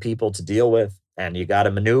frustrating people to deal with. And you got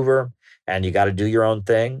to maneuver and you got to do your own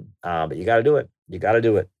thing. But you got to do it. You got to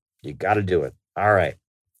do it. You got to do it. All right.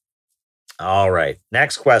 All right.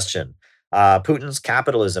 Next question. Putin's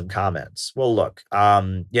capitalism comments. Well, look,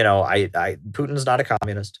 Putin's not a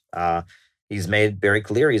communist. He's made very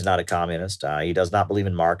clear he's not a communist. He does not believe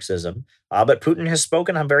in Marxism. But Putin has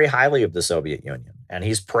spoken very highly of the Soviet Union, and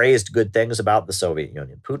he's praised good things about the Soviet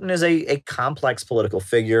Union. Putin is a complex political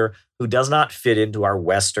figure who does not fit into our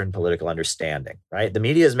Western political understanding, right? The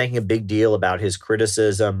media is making a big deal about his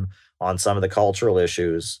criticism on some of the cultural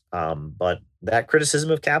issues, but that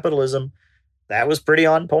criticism of capitalism, that was pretty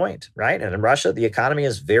on point, right? And in Russia, the economy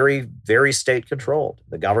is very, very state controlled.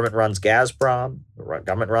 The government runs Gazprom,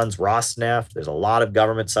 government runs Rosneft. There's a lot of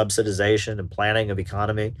government subsidization and planning of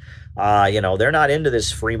economy. They're not into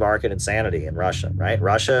this free market insanity in Russia, right?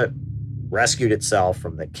 Russia rescued itself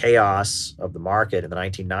from the chaos of the market in the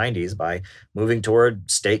 1990s by moving toward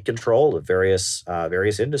state control of various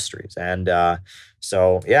industries. And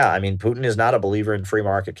Putin is not a believer in free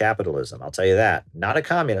market capitalism. I'll tell you that. Not a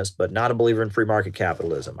communist, but not a believer in free market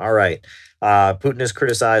capitalism. All right. Putin has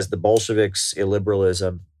criticized the Bolsheviks'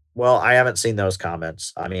 illiberalism. Well, I haven't seen those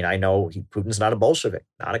comments. I mean, I know Putin's not a Bolshevik,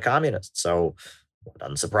 not a communist. So it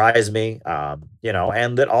doesn't surprise me.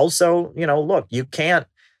 And that also, look, you can't.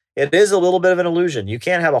 It is a little bit of an illusion. You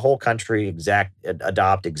can't have a whole country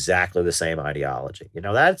adopt exactly the same ideology.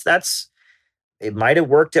 It might have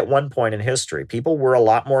worked at one point in history. People were a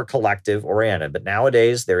lot more collective oriented, but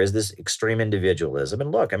nowadays there is this extreme individualism.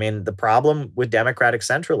 And look, I mean, the problem with democratic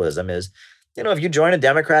centralism is, if you join a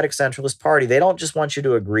democratic centralist party, they don't just want you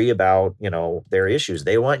to agree about, their issues.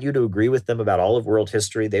 They want you to agree with them about all of world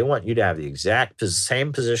history. They want you to have the exact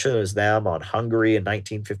same position as them on Hungary in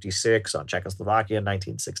 1956, on Czechoslovakia in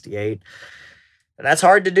 1968. And that's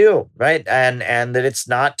hard to do, right? And that it's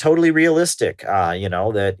not totally realistic,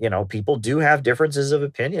 that people do have differences of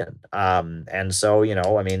opinion. And so,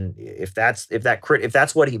 if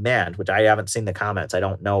that's what he meant, which I haven't seen the comments, I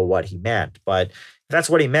don't know what he meant, but if that's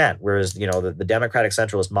what he meant, whereas, the democratic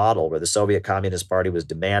centralist model where the Soviet Communist Party was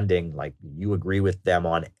demanding, like, you agree with them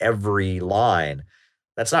on every line,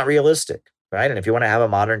 that's not realistic, right? And if you want to have a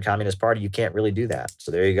modern communist party, you can't really do that. So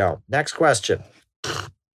there you go. Next question.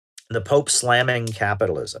 The Pope slamming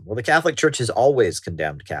capitalism. Well, the Catholic Church has always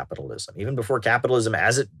condemned capitalism, even before capitalism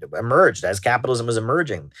as it emerged, as capitalism was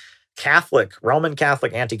emerging. Roman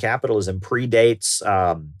Catholic anti-capitalism predates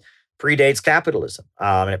capitalism,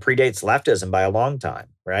 and it predates leftism by a long time,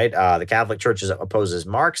 right? The Catholic Church opposes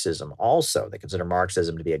Marxism also. They consider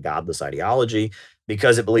Marxism to be a godless ideology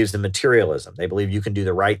because it believes in materialism. They believe you can do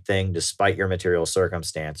the right thing despite your material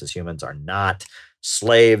circumstances. Humans are not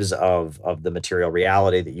slaves of the material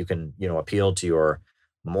reality, that you can, appeal to your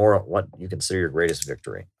what you consider your greatest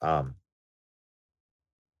victory.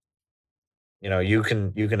 You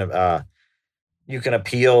can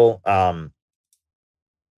appeal,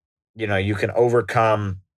 you can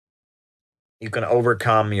overcome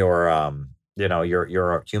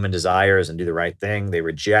your human desires and do the right thing. They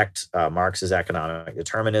reject Marx's economic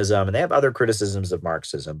determinism, and they have other criticisms of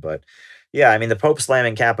Marxism. But yeah, I mean, the Pope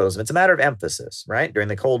slamming capitalism, it's a matter of emphasis, right? During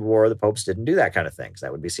the Cold War, the popes didn't do that kind of things.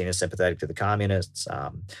 That would be seen as sympathetic to the communists.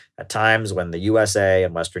 At times when the USA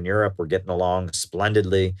and Western Europe were getting along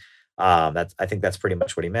splendidly, I think that's pretty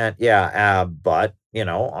much what he meant. Yeah, but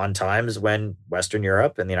on times when Western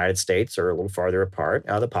Europe and the United States are a little farther apart,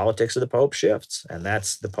 the politics of the Pope shifts, and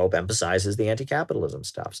the Pope emphasizes the anti-capitalism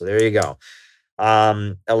stuff. So there you go.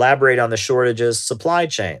 Elaborate on the shortages, supply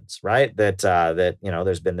chains, right? That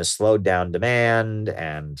there's been this slowed down demand,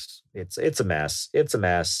 and it's a mess. It's a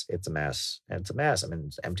mess. It's a mess. And it's a mess. I mean,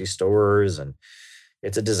 it's empty stores, and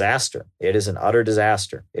it's a disaster. It is an utter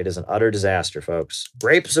disaster. It is an utter disaster, folks.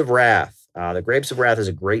 Grapes of Wrath. The Grapes of Wrath is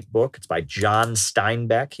a great book. It's by John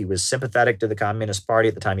Steinbeck. He was sympathetic to the Communist Party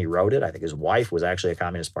at the time he wrote it. I think his wife was actually a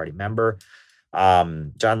Communist Party member.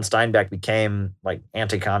 John Steinbeck became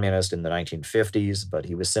anti-communist in the 1950s, but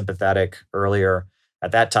he was sympathetic earlier.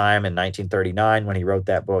 At that time in 1939, when he wrote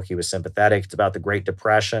that book, he was sympathetic. It's about the Great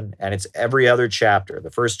Depression, and it's every other chapter. The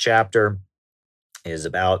first chapter is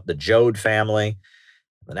about the Joad family.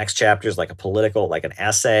 The next chapter is like an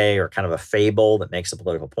essay or kind of a fable that makes a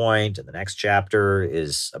political point. And the next chapter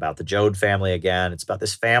is about the Joad family again. It's about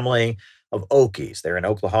this family of Okies. They're in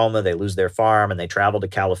Oklahoma. They lose their farm and they travel to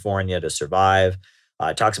California to survive.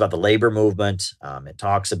 It talks about the labor movement. It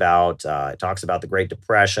talks about the Great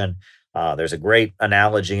Depression. There's a great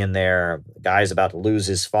analogy in there. The guy's about to lose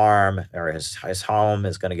his farm, or his home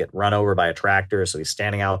is going to get run over by a tractor. So he's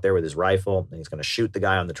standing out there with his rifle and he's going to shoot the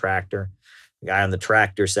guy on the tractor. The guy on the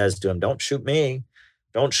tractor says to him, "Don't shoot me.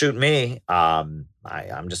 Don't shoot me. I'm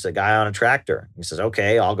just a guy on a tractor." He says,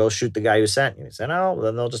 "Okay, I'll go shoot the guy who sent you." He said, "No,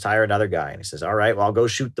 then they'll just hire another guy." And he says, "All right, well, I'll go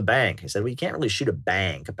shoot the bank." He said, "Well, you can't really shoot a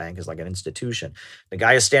bank. A bank is like an institution." The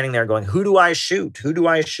guy is standing there going, "Who do I shoot? Who do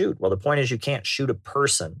I shoot?" Well, the point is you can't shoot a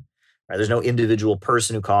person, right? There's no individual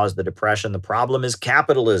person who caused the depression. The problem is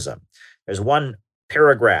capitalism. There's one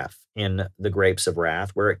paragraph in The Grapes of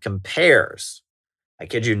Wrath where it compares, I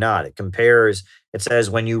kid you not, it says,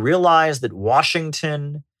 when you realize that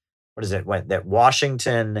Washington, what is it? That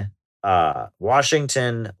Washington,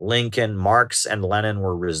 Lincoln, Marx, and Lenin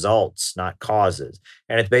were results, not causes.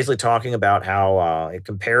 And it's basically talking about how it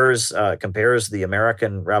compares the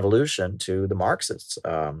American Revolution to the Marxists.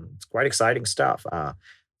 It's quite exciting stuff.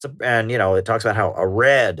 And it talks about how a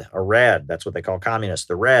red, that's what they call communists.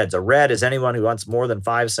 The Reds, a red is anyone who wants more than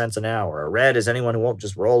 5 cents an hour. A red is anyone who won't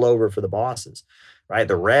just roll over for the bosses. Right,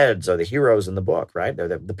 the Reds are the heroes in the book. Right, they're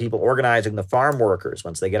the people organizing the farm workers.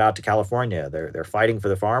 Once they get out to California, they're fighting for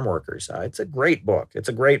the farm workers. It's a great book. It's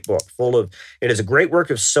a great book it is a great work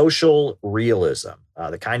of social realism,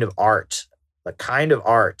 the kind of art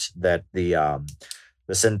that the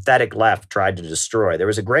synthetic left tried to destroy. There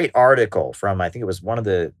was a great article from, I think it was one of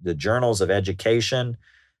the journals of education.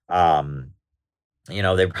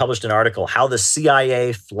 They published an article, How the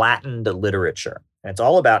CIA Flattened Literature. And it's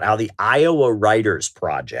all about how the Iowa Writers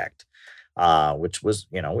Project, which was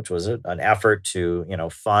an effort to,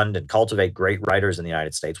 fund and cultivate great writers in the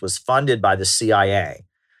United States, was funded by the CIA.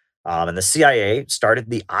 And the CIA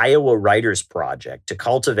started the Iowa Writers Project to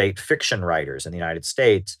cultivate fiction writers in the United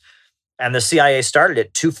States. And the CIA started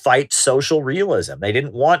it to fight social realism. They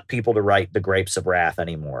didn't want people to write The Grapes of Wrath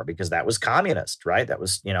anymore because that was communist, right? That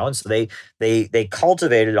was, and so they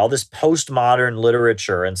cultivated all this postmodern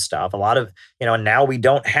literature and stuff. A lot of, and now we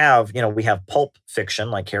don't have, we have pulp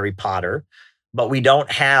fiction like Harry Potter, but we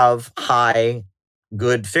don't have high,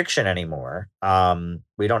 good fiction anymore.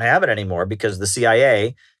 We don't have it anymore because the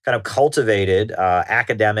CIA kind of cultivated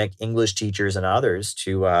academic English teachers and others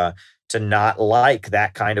to not like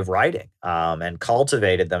that kind of writing, and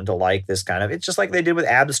cultivated them to like this kind of, it's just like they did with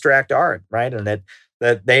abstract art, right? And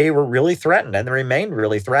that they were really threatened, and they remained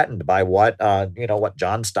really threatened by what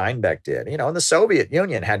John Steinbeck did. And the Soviet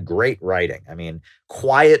Union had great writing. I mean,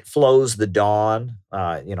 Quiet Flows the Dawn,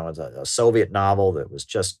 it's a Soviet novel that was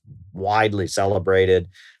just widely celebrated.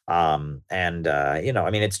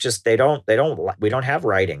 It's just, we don't have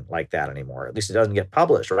writing like that anymore. At least it doesn't get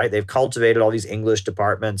published, right? They've cultivated all these English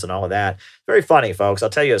departments and all of that. Very funny, folks. I'll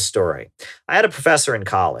tell you a story. I had a professor in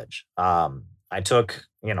college. I took,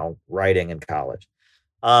 writing in college.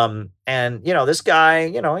 This guy,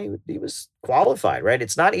 he was qualified, right?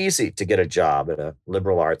 It's not easy to get a job at a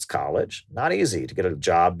liberal arts college. Not easy to get a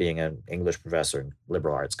job being an English professor in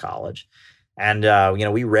liberal arts college. And,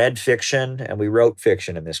 we read fiction and we wrote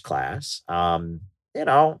fiction in this class, and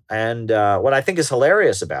what I think is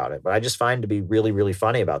hilarious about it, what I just find to be really, really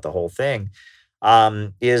funny about the whole thing,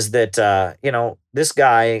 is that, this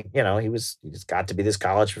guy, he just got to be this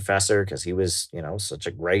college professor because he was, such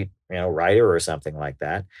a great, writer or something like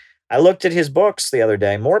that. I looked at his books the other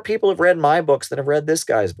day. More people have read my books than have read this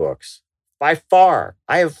guy's books. By far.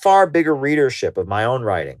 I have far bigger readership of my own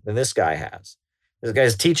writing than this guy has. This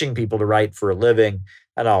guy's teaching people to write for a living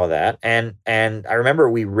and all of that. And I remember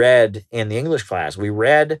we read in the English class, we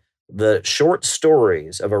read the short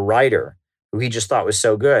stories of a writer who he just thought was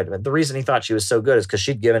so good. But the reason he thought she was so good is because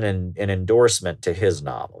she'd given an endorsement to his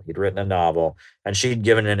novel. He'd written a novel and she'd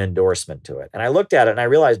given an endorsement to it. And I looked at it and I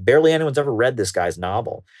realized barely anyone's ever read this guy's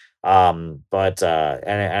novel. And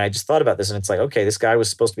I just thought about this, and it's like, okay, this guy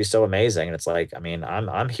was supposed to be so amazing. And it's like, I mean,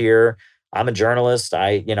 I'm here. I'm a journalist.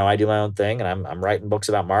 I do my own thing, and I'm writing books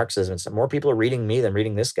about Marxism. So more people are reading me than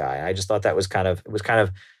reading this guy. I just thought it was kind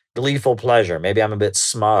of gleeful pleasure. Maybe I'm a bit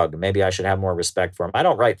smug. Maybe I should have more respect for him. I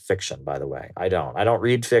don't write fiction, by the way. I don't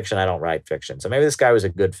read fiction. I don't write fiction. So maybe this guy was a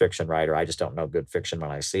good fiction writer. I just don't know good fiction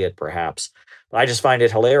when I see it, perhaps. But I just find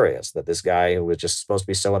it hilarious that this guy who was just supposed to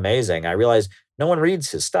be so amazing, I realized no one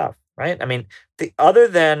reads his stuff, right? I mean, other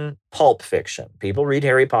than pulp fiction, people read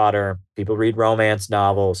Harry Potter, people read romance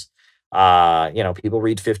novels, people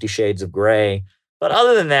read 50 Shades of Grey. But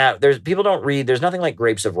other than that, there's nothing like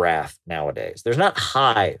Grapes of Wrath nowadays. There's not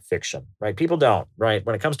high fiction, right? People don't, right?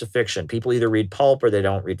 When it comes to fiction, people either read pulp or they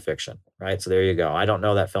don't read fiction, right? So there you go. I don't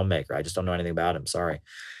know that filmmaker. I just don't know anything about him. Sorry.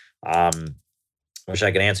 Wish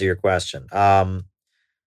I could answer your question.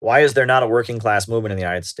 Why is there not a working class movement in the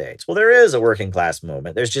United States? Well, there is a working class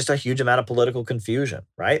movement. There's just a huge amount of political confusion,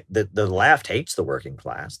 right? The left hates the working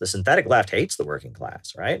class. The synthetic left hates the working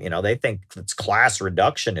class, right? They think it's class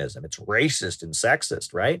reductionism. It's racist and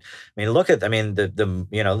sexist, right? I mean,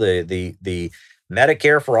 the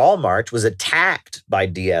Medicare for All March was attacked by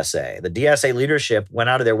DSA. The DSA leadership went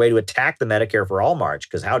out of their way to attack the Medicare for All March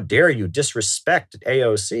because how dare you disrespect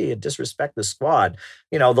AOC and disrespect the squad.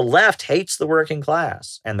 The left hates the working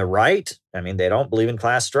class, and the right, I mean, they don't believe in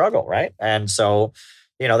class struggle, right? And so,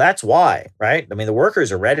 That's why, right? I mean, the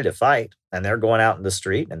workers are ready to fight and they're going out in the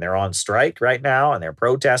street and they're on strike right now and they're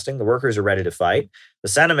protesting. The workers are ready to fight. The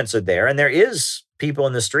sentiments are there and there is people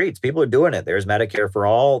in the streets. People are doing it. There's Medicare for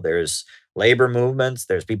all. There's labor movements.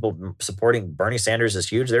 There's people supporting Bernie Sanders is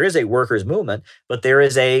huge. There is a workers movement, but there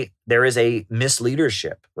is a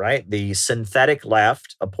misleadership, right? The synthetic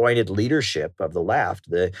left appointed leadership of the left,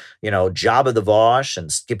 the Jabba the Vosh and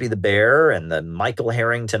Skippy the Bear and the Michael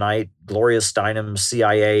Harringtonite, Gloria Steinem,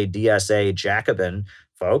 CIA, DSA, Jacobin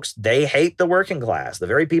folks, they hate the working class. The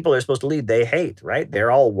very people they're supposed to lead, they hate, right?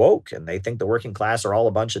 They're all woke and they think the working class are all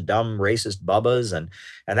a bunch of dumb racist bubbas. And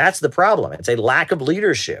that's the problem. It's a lack of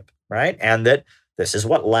leadership, right? And that this is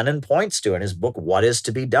what Lenin points to in his book, What is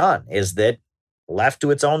to be Done, is that left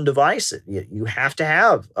to its own devices, you have to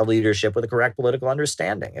have a leadership with a correct political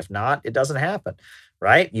understanding. If not, it doesn't happen,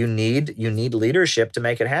 right? You need leadership to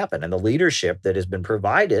make it happen. And the leadership that has been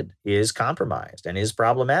provided is compromised and is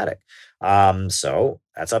problematic. So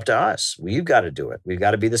that's up to us. We've got to do it. We've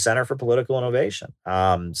got to be the center for political innovation.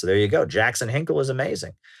 So there you go. Jackson Hinkle is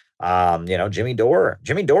amazing. Jimmy Dore.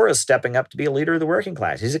 Jimmy Dore is stepping up to be a leader of the working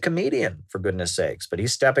class. He's a comedian, for goodness sakes, but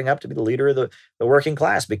he's stepping up to be the leader of the working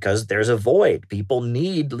class because there's a void. People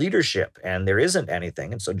need leadership, and there isn't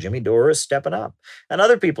anything. And so Jimmy Dore is stepping up. And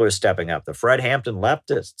other people are stepping up. The Fred Hampton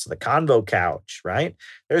leftists, the Convo Couch, right?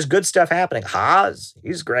 There's good stuff happening. Haas,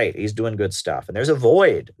 he's great. He's doing good stuff. And there's a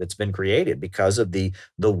void that's been created because of the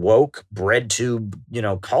woke bread tube,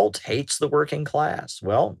 cult hates the working class.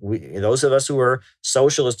 Well, those of us who are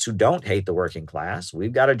socialists who don't hate the working class,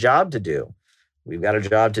 we've got a job to do.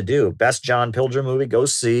 Best John Pilger movie, go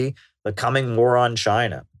see The Coming War on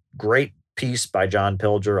China. Great piece by John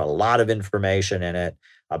Pilger, a lot of information in it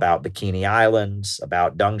about Bikini Islands,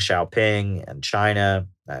 about Deng Xiaoping and China.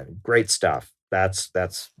 Great stuff. That's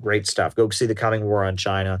great stuff. Go see The Coming War on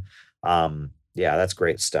China. That's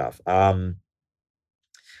great stuff.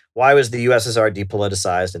 Why was the USSR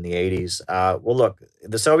depoliticized in the 80s? Well, look,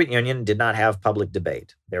 the Soviet Union did not have public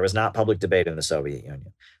debate. There was not public debate in the Soviet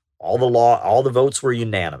Union. All the votes were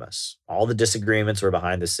unanimous. All the disagreements were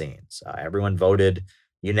behind the scenes. Everyone voted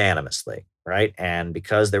unanimously, right? And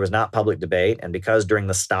because there was not public debate, and because during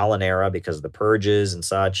the Stalin era, because of the purges and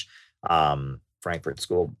such, Frankfurt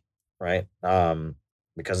School, right?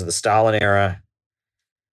 Because of the Stalin era,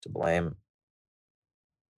 to blame.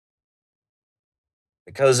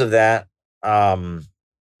 Because of that,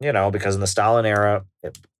 because in the Stalin era,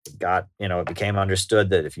 it became understood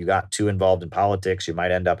that if you got too involved in politics, you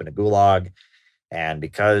might end up in a gulag. And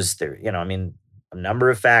because a number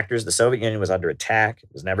of factors, the Soviet Union was under attack. It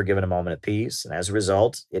was never given a moment of peace. And as a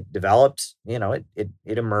result, it developed, it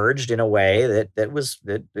emerged in a way that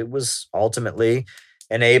was ultimately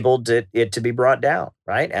enabled it to be brought down,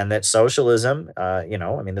 right? And that socialism,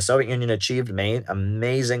 the Soviet Union achieved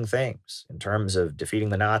amazing things in terms of defeating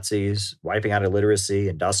the Nazis, wiping out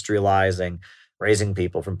illiteracy, industrializing, raising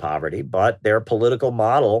people from poverty. But their political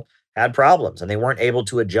model had problems, and they weren't able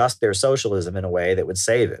to adjust their socialism in a way that would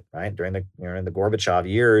save it, right? During the Gorbachev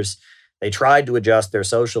years, they tried to adjust their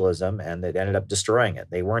socialism, and it ended up destroying it.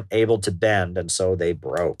 They weren't able to bend, and so they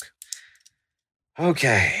broke.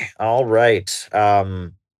 Okay, all right.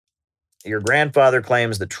 Your grandfather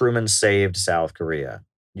claims that Truman saved South Korea.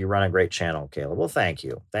 You run a great channel, Caleb. Well, thank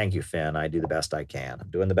you. Thank you, Finn. I do the best I can. I'm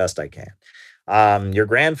doing the best I can. Your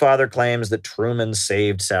grandfather claims that Truman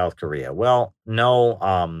saved South Korea. Well, no.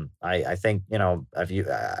 I think, how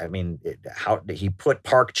he put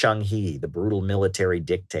Park Chung-hee, the brutal military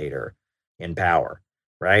dictator, in power,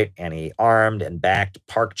 right? And he armed and backed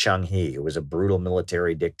Park Chung-hee, who was a brutal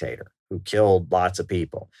military dictator who killed lots of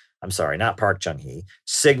people. I'm sorry, not Park Chung-hee,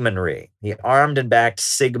 Syngman Rhee. He armed and backed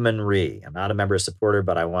Syngman Rhee. I'm not a member supporter,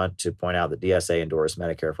 but I want to point out that DSA endorsed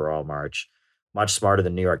Medicare for All March. Much smarter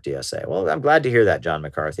than New York DSA. Well, I'm glad to hear that, John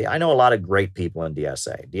McCarthy. I know a lot of great people in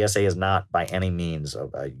DSA. DSA is not by any means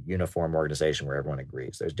a uniform organization where everyone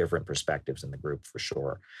agrees. There's different perspectives in the group for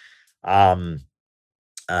sure.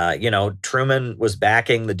 Truman was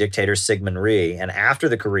backing the dictator Syngman Rhee. And after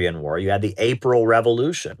the Korean War, you had the April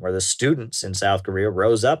Revolution, where the students in South Korea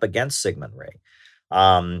rose up against Syngman Rhee.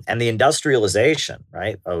 And the industrialization,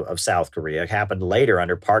 right, of South Korea happened later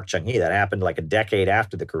under Park Chung-hee. That happened like a decade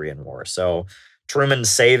after the Korean War. So Truman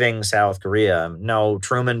saving South Korea. No,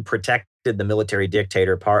 Truman protected the military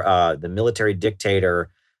dictator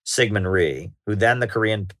Syngman Rhee, who then the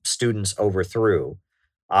Korean students overthrew.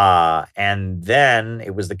 And then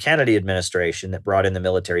it was the Kennedy administration that brought in the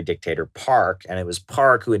military dictator Park, and it was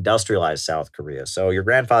Park who industrialized South Korea. So your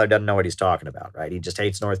grandfather doesn't know what he's talking about, right? He just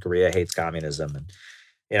hates North Korea, hates communism,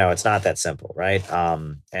 It's not that simple, right?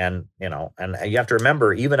 And you have to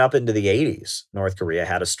remember, even up into the 80s, North Korea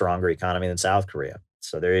had a stronger economy than South Korea.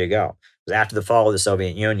 So there you go. It was after the fall of the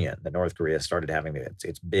Soviet Union that North Korea started having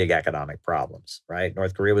its big economic problems, right?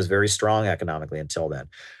 North Korea was very strong economically until then.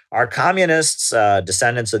 Are communists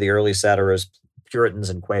descendants of the early settlers, Puritans,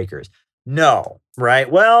 and Quakers? No, right?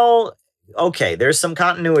 Well, okay, there's some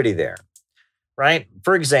continuity there, right?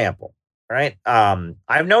 For example, right?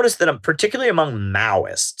 I've noticed that particularly among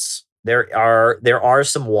Maoists, there are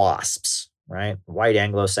some WASPs, right? White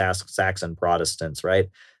Anglo-Saxon Protestants, right?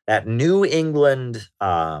 That New England,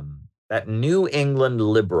 that New England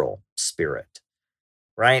liberal spirit,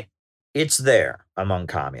 right? It's there among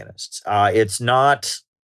communists. It's not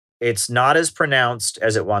as pronounced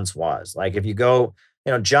as it once was. Like if you go,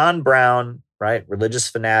 John Brown, right, religious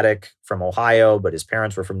fanatic from Ohio, but his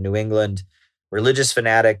parents were from New England, religious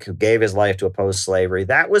fanatic who gave his life to oppose slavery.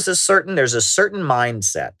 There's a certain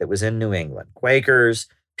mindset that was in New England. Quakers,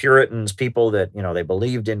 Puritans, people that, they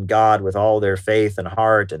believed in God with all their faith and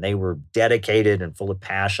heart, and they were dedicated and full of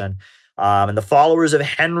passion. And the followers of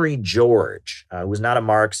Henry George, who was not a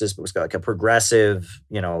Marxist, but was like a progressive,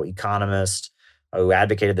 economist who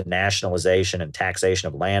advocated the nationalization and taxation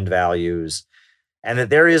of land values. And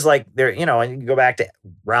that there is and you can go back to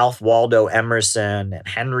Ralph Waldo Emerson and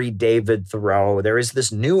Henry David Thoreau. There is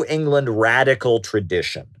this New England radical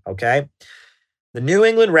tradition, okay? The New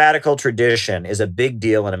England radical tradition is a big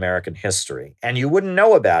deal in American history. And you wouldn't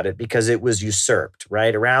know about it because it was usurped,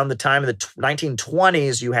 right? Around the time of the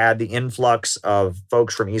 1920s, you had the influx of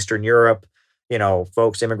folks from Eastern Europe,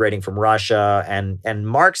 folks immigrating from Russia, and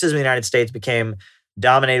Marxism in the United States became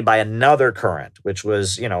dominated by another current, which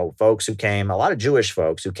was, folks who came, a lot of Jewish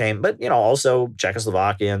folks who came, but, also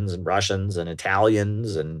Czechoslovakians and Russians and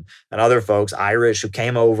Italians and other folks, Irish, who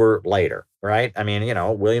came over later, right? I mean,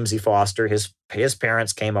 William Z. Foster, his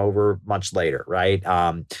parents came over much later, right?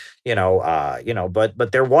 But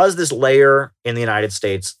there was this layer in the United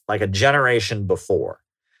States, like a generation before,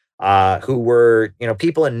 who were,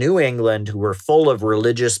 people in New England who were full of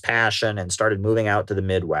religious passion and started moving out to the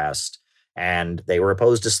Midwest. And they were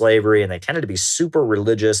opposed to slavery, and they tended to be super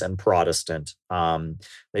religious and Protestant.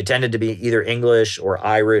 They tended to be either English or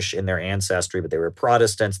Irish in their ancestry, but they were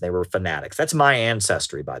Protestants, and they were fanatics. That's my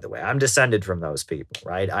ancestry, by the way. I'm descended from those people,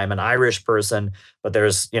 right? I'm an Irish person, but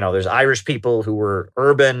there's Irish people who were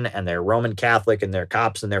urban, and they're Roman Catholic, and they're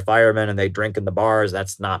cops, and they're firemen, and they drink in the bars.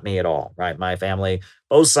 That's not me at all, right? My family,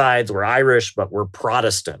 both sides were Irish, but we're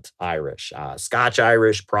Protestant Irish, Scotch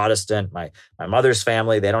Irish, Protestant. My mother's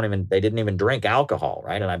family, they didn't even drink alcohol,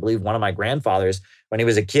 right? And I believe one of my grandfathers, when he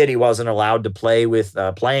was a kid, he wasn't allowed to play with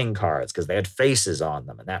playing cards because they had faces on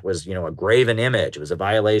them. And that was, a graven image. It was a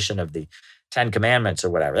violation of the 10 Commandments or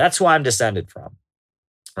whatever. That's who I'm descended from,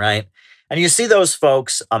 right? And you see those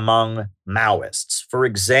folks among Maoists. For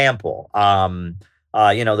example, the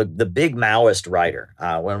big Maoist writer,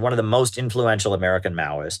 one of the most influential American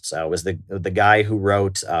Maoists was the guy who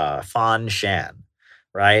wrote Fan Shan,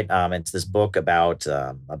 right? It's this book about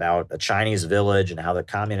a Chinese village and how the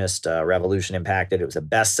communist revolution impacted. It was a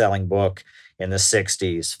best-selling book in the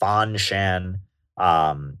 60s, Fan Shan.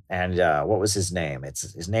 What was his name?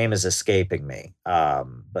 His name is escaping me.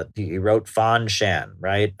 But he wrote Fan Shan,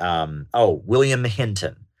 right? William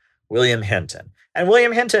Hinton. William Hinton. And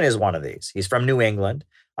William Hinton is one of these. He's from New England.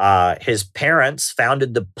 His parents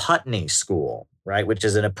founded the Putney School, right, which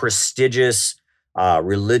is a prestigious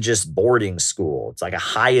religious boarding school. It's like a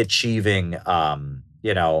high-achieving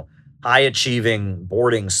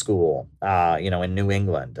boarding school, in New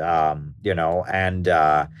England,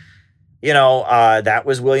 that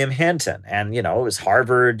was William Hinton. And, it was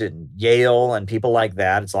Harvard and Yale and people like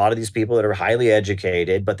that. It's a lot of these people that are highly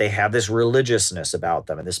educated, but they have this religiousness about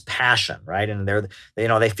them and this passion, right? And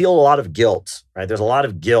they feel a lot of guilt, right? There's a lot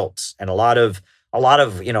of guilt and a lot of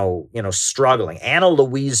struggling. Anna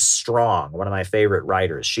Louise Strong, one of my favorite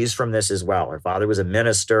writers, she's from this as well. Her father was a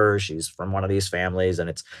minister. She's from one of these families. And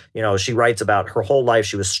it's, she writes about her whole life.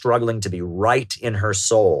 She was struggling to be right in her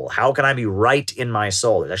soul. How can I be right in my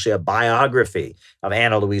soul? There's actually a biography of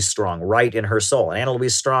Anna Louise Strong, Right in Her Soul. And Anna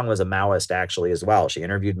Louise Strong was a Maoist actually as well. She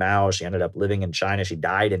interviewed Mao. She ended up living in China. She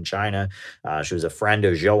died in China. She was a friend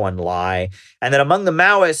of Zhou Enlai. And then among the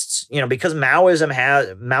Maoists, because Maoism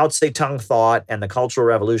had Mao Zedong thought and the Cultural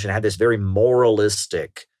Revolution had this very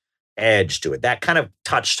moralistic edge to it. That kind of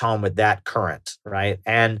touched home with that current, right?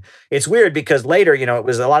 And it's weird because later, it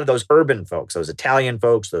was a lot of those urban folks, those Italian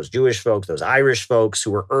folks, those Jewish folks, those Irish folks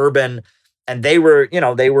who were urban, and they were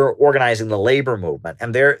organizing the labor movement.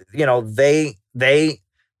 And they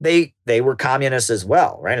they were communists as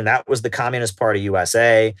well, right? And that was the Communist Party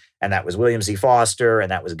USA, and that was William Z. Foster,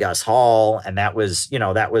 and that was Gus Hall, and that was,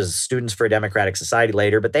 that was Students for a Democratic Society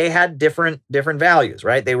later. But they had different values,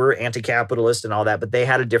 right? They were anti-capitalist and all that, but they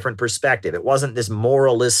had a different perspective. It wasn't this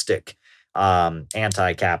moralistic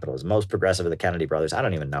anti-capitalism. Most progressive of the Kennedy brothers, I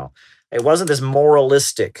don't even know. It wasn't this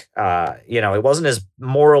moralistic, it wasn't as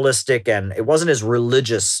moralistic and it wasn't as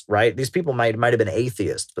religious, right? These people might have been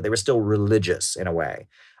atheists, but they were still religious in a way.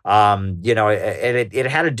 It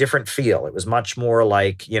had a different feel. It was much more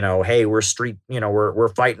like, hey, we're street,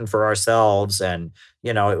 we're fighting for ourselves. And,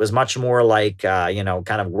 it was much more like, kind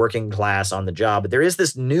of working class on the job. But there is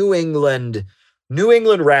this New England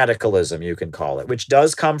radicalism, you can call it, which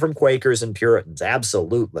does come from Quakers and Puritans.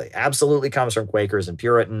 Absolutely comes from Quakers and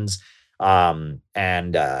Puritans. That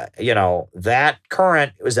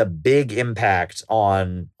current was a big impact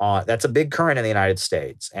on that's a big current in the United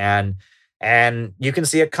States. And you can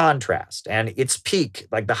see a contrast, and its peak,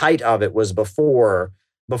 like the height of it, was before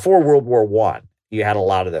World War I. You had a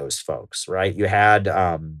lot of those folks, right? You had,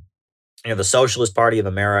 the Socialist Party of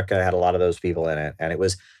America had a lot of those people in it. And it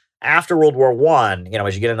was after World War I,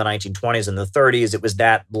 as you get in the 1920s and the 30s, it was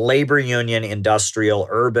that labor union, industrial,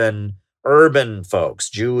 urban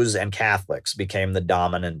folks, Jews and Catholics, became the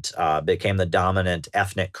dominant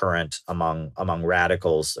ethnic current among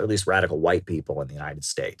radicals, or at least radical white people in the United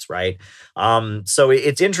States, right? So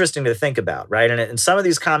it's interesting to think about, right? And some of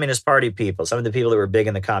these Communist Party people, some of the people that were big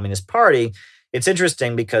in the Communist Party, it's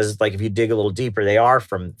interesting because, like, if you dig a little deeper, they are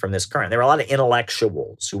from this current. There were a lot of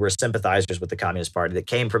intellectuals who were sympathizers with the Communist Party that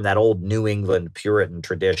came from that old New England Puritan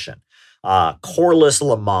tradition. Corliss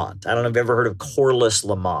Lamont. I don't know if you've ever heard of Corliss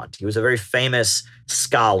Lamont. He was a very famous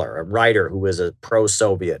scholar, a writer who was a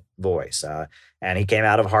pro-Soviet voice. And he came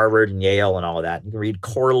out of Harvard and Yale and all of that. You can read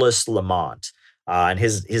Corliss Lamont. And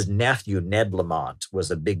his nephew, Ned Lamont,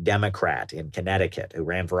 was a big Democrat in Connecticut who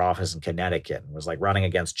ran for office in Connecticut and was like running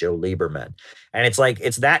against Joe Lieberman. And it's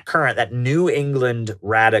that current, that New England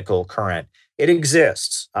radical current. It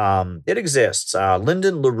exists. Lyndon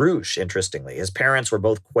LaRouche, interestingly, his parents were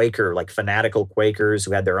both Quaker, like fanatical Quakers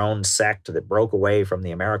who had their own sect that broke away from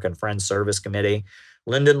the American Friends Service Committee.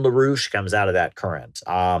 Lyndon LaRouche comes out of that current.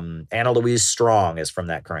 Anna Louise Strong is from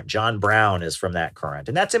that current. John Brown is from that current.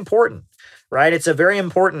 And that's important, right? It's a very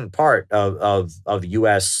important part of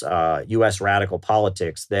U.S. radical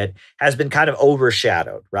politics that has been kind of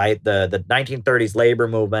overshadowed, right? The 1930s labor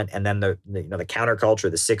movement and then the counterculture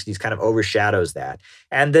of the 60s kind of overshadows that.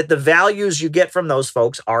 And that the values you get from those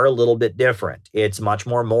folks are a little bit different. It's much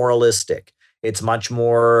more moralistic. It's much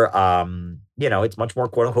more, it's much more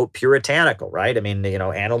quote unquote puritanical, right? I mean,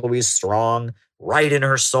 Anna Louise Strong, right in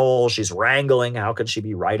her soul. She's wrangling. How could she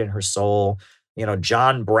be right in her soul?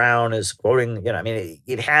 John Brown is quoting,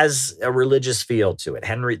 it has a religious feel to it.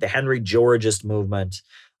 The Henry Georgist movement,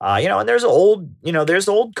 and there's old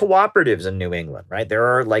cooperatives in New England, right? There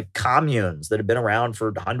are like communes that have been around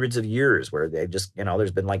for hundreds of years where they just, there's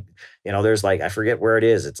been like, there's like, I forget where it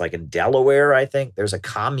is. It's like in Delaware, I think there's a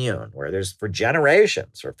commune where there's for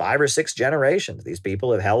 5 or 6 generations, these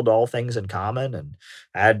people have held all things in common and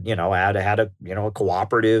had a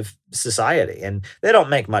cooperative society, and they don't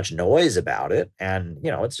make much noise about it. And,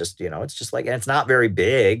 it's just like, and it's not very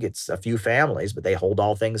big. It's a few families, but they hold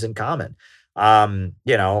all things in common. It's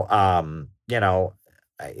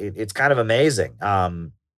kind of amazing.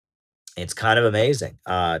 It's kind of amazing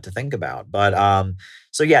to think about. But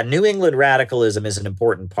so yeah, New England radicalism is an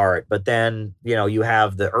important part. But then, you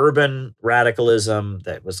have the urban radicalism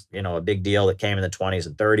that was, a big deal that came in the 20s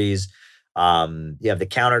and 30s. You have the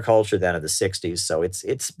counterculture then of the 60s. So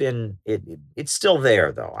it's still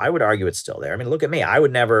there, though. I would argue it's still there. I mean, look at me.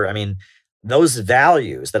 Those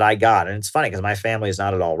values that I got, and it's funny because my family is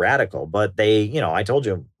not at all radical, but they, I told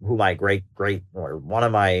you who my great or one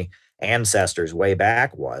of my ancestors way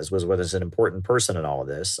back was an important person in all of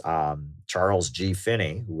this. Charles G.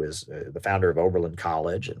 Finney, who was the founder of Oberlin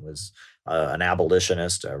College and was an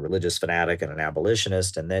abolitionist, a religious fanatic and an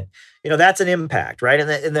abolitionist. And that, that's an impact, right? And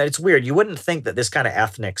that it's weird. You wouldn't think that this kind of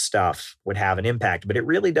ethnic stuff would have an impact, but it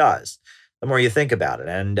really does, the more you think about it.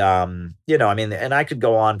 And, and I could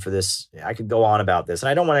go on for this. I could go on about this. And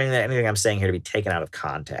I don't want anything I'm saying here to be taken out of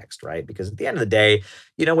context, right? Because at the end of the day,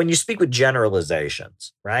 when you speak with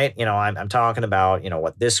generalizations, right? I'm talking about,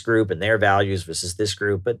 what this group and their values versus this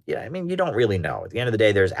group. But yeah, you don't really know. At the end of the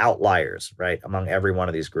day, there's outliers, right? Among every one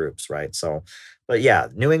of these groups, right? So, but yeah,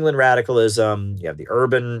 New England radicalism, you have the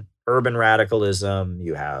urban radicalism,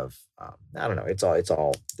 you have, I don't know, it's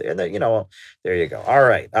all, there you go. All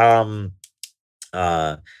right.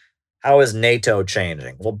 How is NATO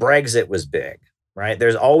changing? Well, Brexit was big, right?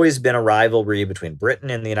 There's always been a rivalry between Britain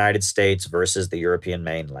and the United States versus the European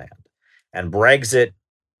mainland. And Brexit,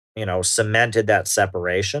 cemented that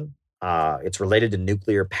separation. It's related to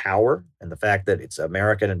nuclear power and the fact that it's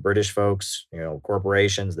American and British folks,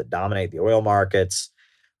 corporations that dominate the oil markets.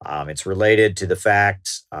 It's related to the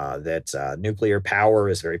fact that nuclear power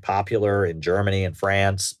is very popular in Germany and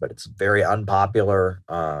France, but it's very unpopular,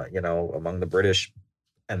 among the British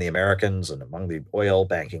and the Americans and among the oil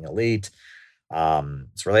banking elite.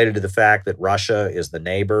 It's related to the fact that Russia is the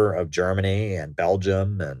neighbor of Germany and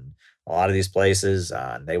Belgium and a lot of these places,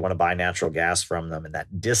 and they want to buy natural gas from them. And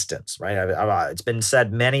that distance, right? It's been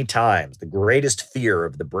said many times the greatest fear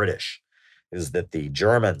of the British is that the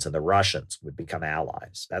Germans and the Russians would become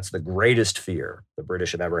allies. That's the greatest fear the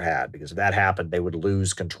British have ever had, because if that happened, they would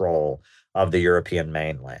lose control of the European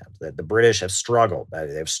mainland. That the British have struggled.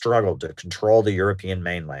 They've struggled to control the European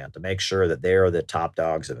mainland to make sure that they are the top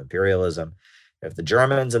dogs of imperialism. If the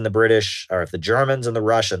Germans and the British, or if the Germans and the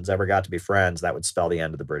Russians ever got to be friends, that would spell the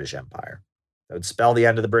end of the British Empire. That would spell the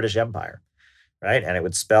end of the British Empire, right? And it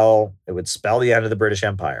would spell the end of the British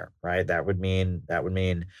Empire, right? That would mean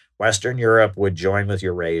Western Europe would join with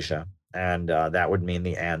Eurasia, and that would mean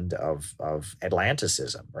the end of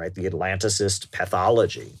Atlanticism, right? The Atlanticist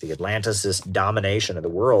pathology, the Atlanticist domination of the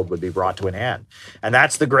world would be brought to an end, and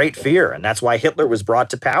that's the great fear, and that's why Hitler was brought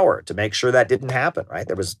to power, to make sure that didn't happen, right?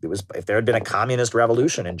 If there had been a communist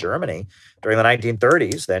revolution in Germany during the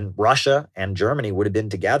 1930s, then Russia and Germany would have been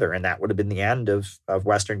together, and that would have been the end of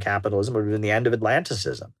Western capitalism. Would have been the end of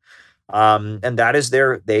Atlanticism. And that is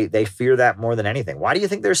they fear that more than anything. Why do you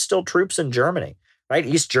think there's still troops in Germany? Right?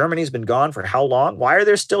 East Germany's been gone for how long? Why are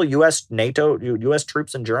there still U.S.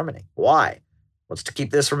 troops in Germany? Why? Well, it's to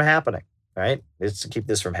keep this from happening, right? It's to keep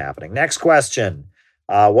this from happening. Next question.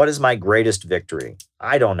 What is my greatest victory?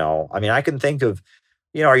 I don't know. I mean, I can think of,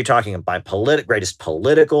 are you talking about my greatest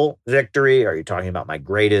political victory? Are you talking about my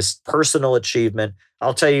greatest personal achievement?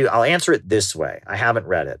 I'll tell you, I'll answer it this way. I haven't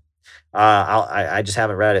read it. I just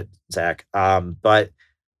haven't read it, Zach. But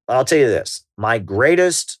I'll tell you this: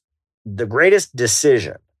 the greatest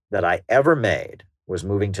decision that I ever made was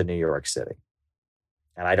moving to New York City,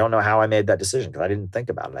 and I don't know how I made that decision because I didn't think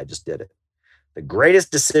about it. I just did it. The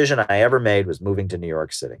greatest decision I ever made was moving to New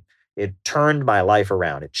York City. It turned my life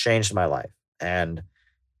around. It changed my life. And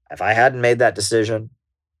if I hadn't made that decision,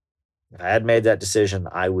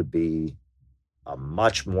 I would be a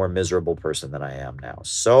much more miserable person than I am now.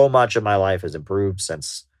 So much of my life has improved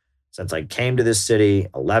since I came to this city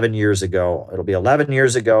 11 years ago. It'll be 11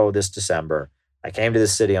 years ago this December. I came to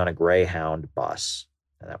this city on a Greyhound bus,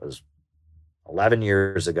 and that was 11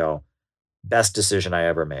 years ago. Best decision I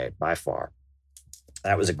ever made by far.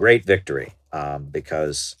 That was a great victory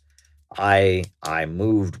because I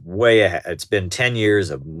moved way ahead. It's been 10 years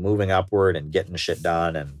of moving upward and getting shit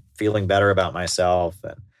done and feeling better about myself.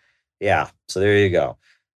 And yeah, so there you go.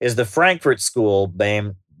 Is the Frankfurt School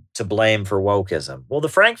to blame for wokeism? Well, the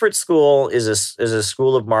Frankfurt School is a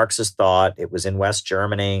school of Marxist thought. It was in West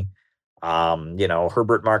Germany.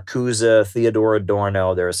 Herbert Marcuse, Theodor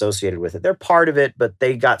Adorno, they're associated with it. They're part of it, but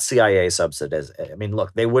they got CIA subsidies. I mean,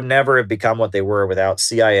 look, they would never have become what they were without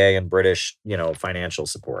CIA and British, financial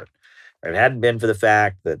support. If it hadn't been for the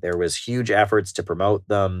fact that there was huge efforts to promote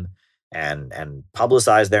them and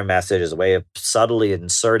publicize their message as a way of subtly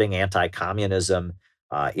inserting anti-communism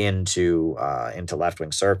into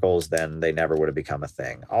left-wing circles, then they never would have become a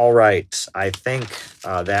thing. All right. I think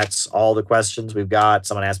that's all the questions we've got.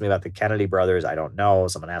 Someone asked me about the Kennedy brothers. I don't know.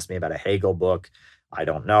 Someone asked me about a Hegel book. I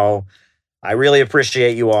don't know. I really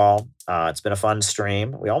appreciate you all. It's been a fun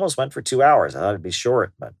stream. We almost went for 2 hours. I thought it'd be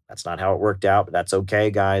short, but that's not how it worked out. But that's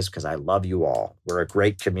okay, guys, because I love you all. We're a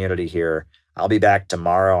great community here. I'll be back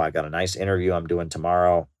tomorrow. I got a nice interview I'm doing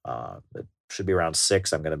tomorrow. It should be around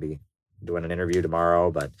 6. I'm going to be doing an interview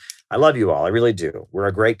tomorrow, but I love you all. I really do. We're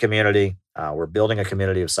a great community. We're building a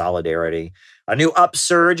community of solidarity. A new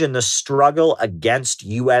upsurge in the struggle against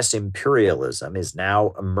U.S. imperialism is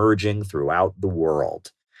now emerging throughout the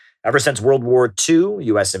world. Ever since World War II,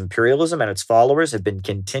 U.S. imperialism and its followers have been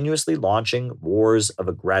continuously launching wars of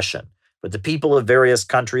aggression. But the people of various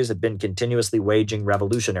countries have been continuously waging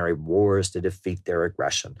revolutionary wars to defeat their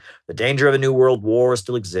aggression. The danger of a new world war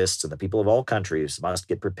still exists, and the people of all countries must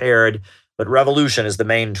get prepared. But revolution is the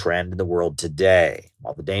main trend in the world today.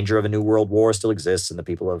 While the danger of a new world war still exists, and the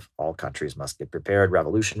people of all countries must get prepared,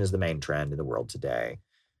 revolution is the main trend in the world today.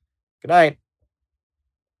 Good night.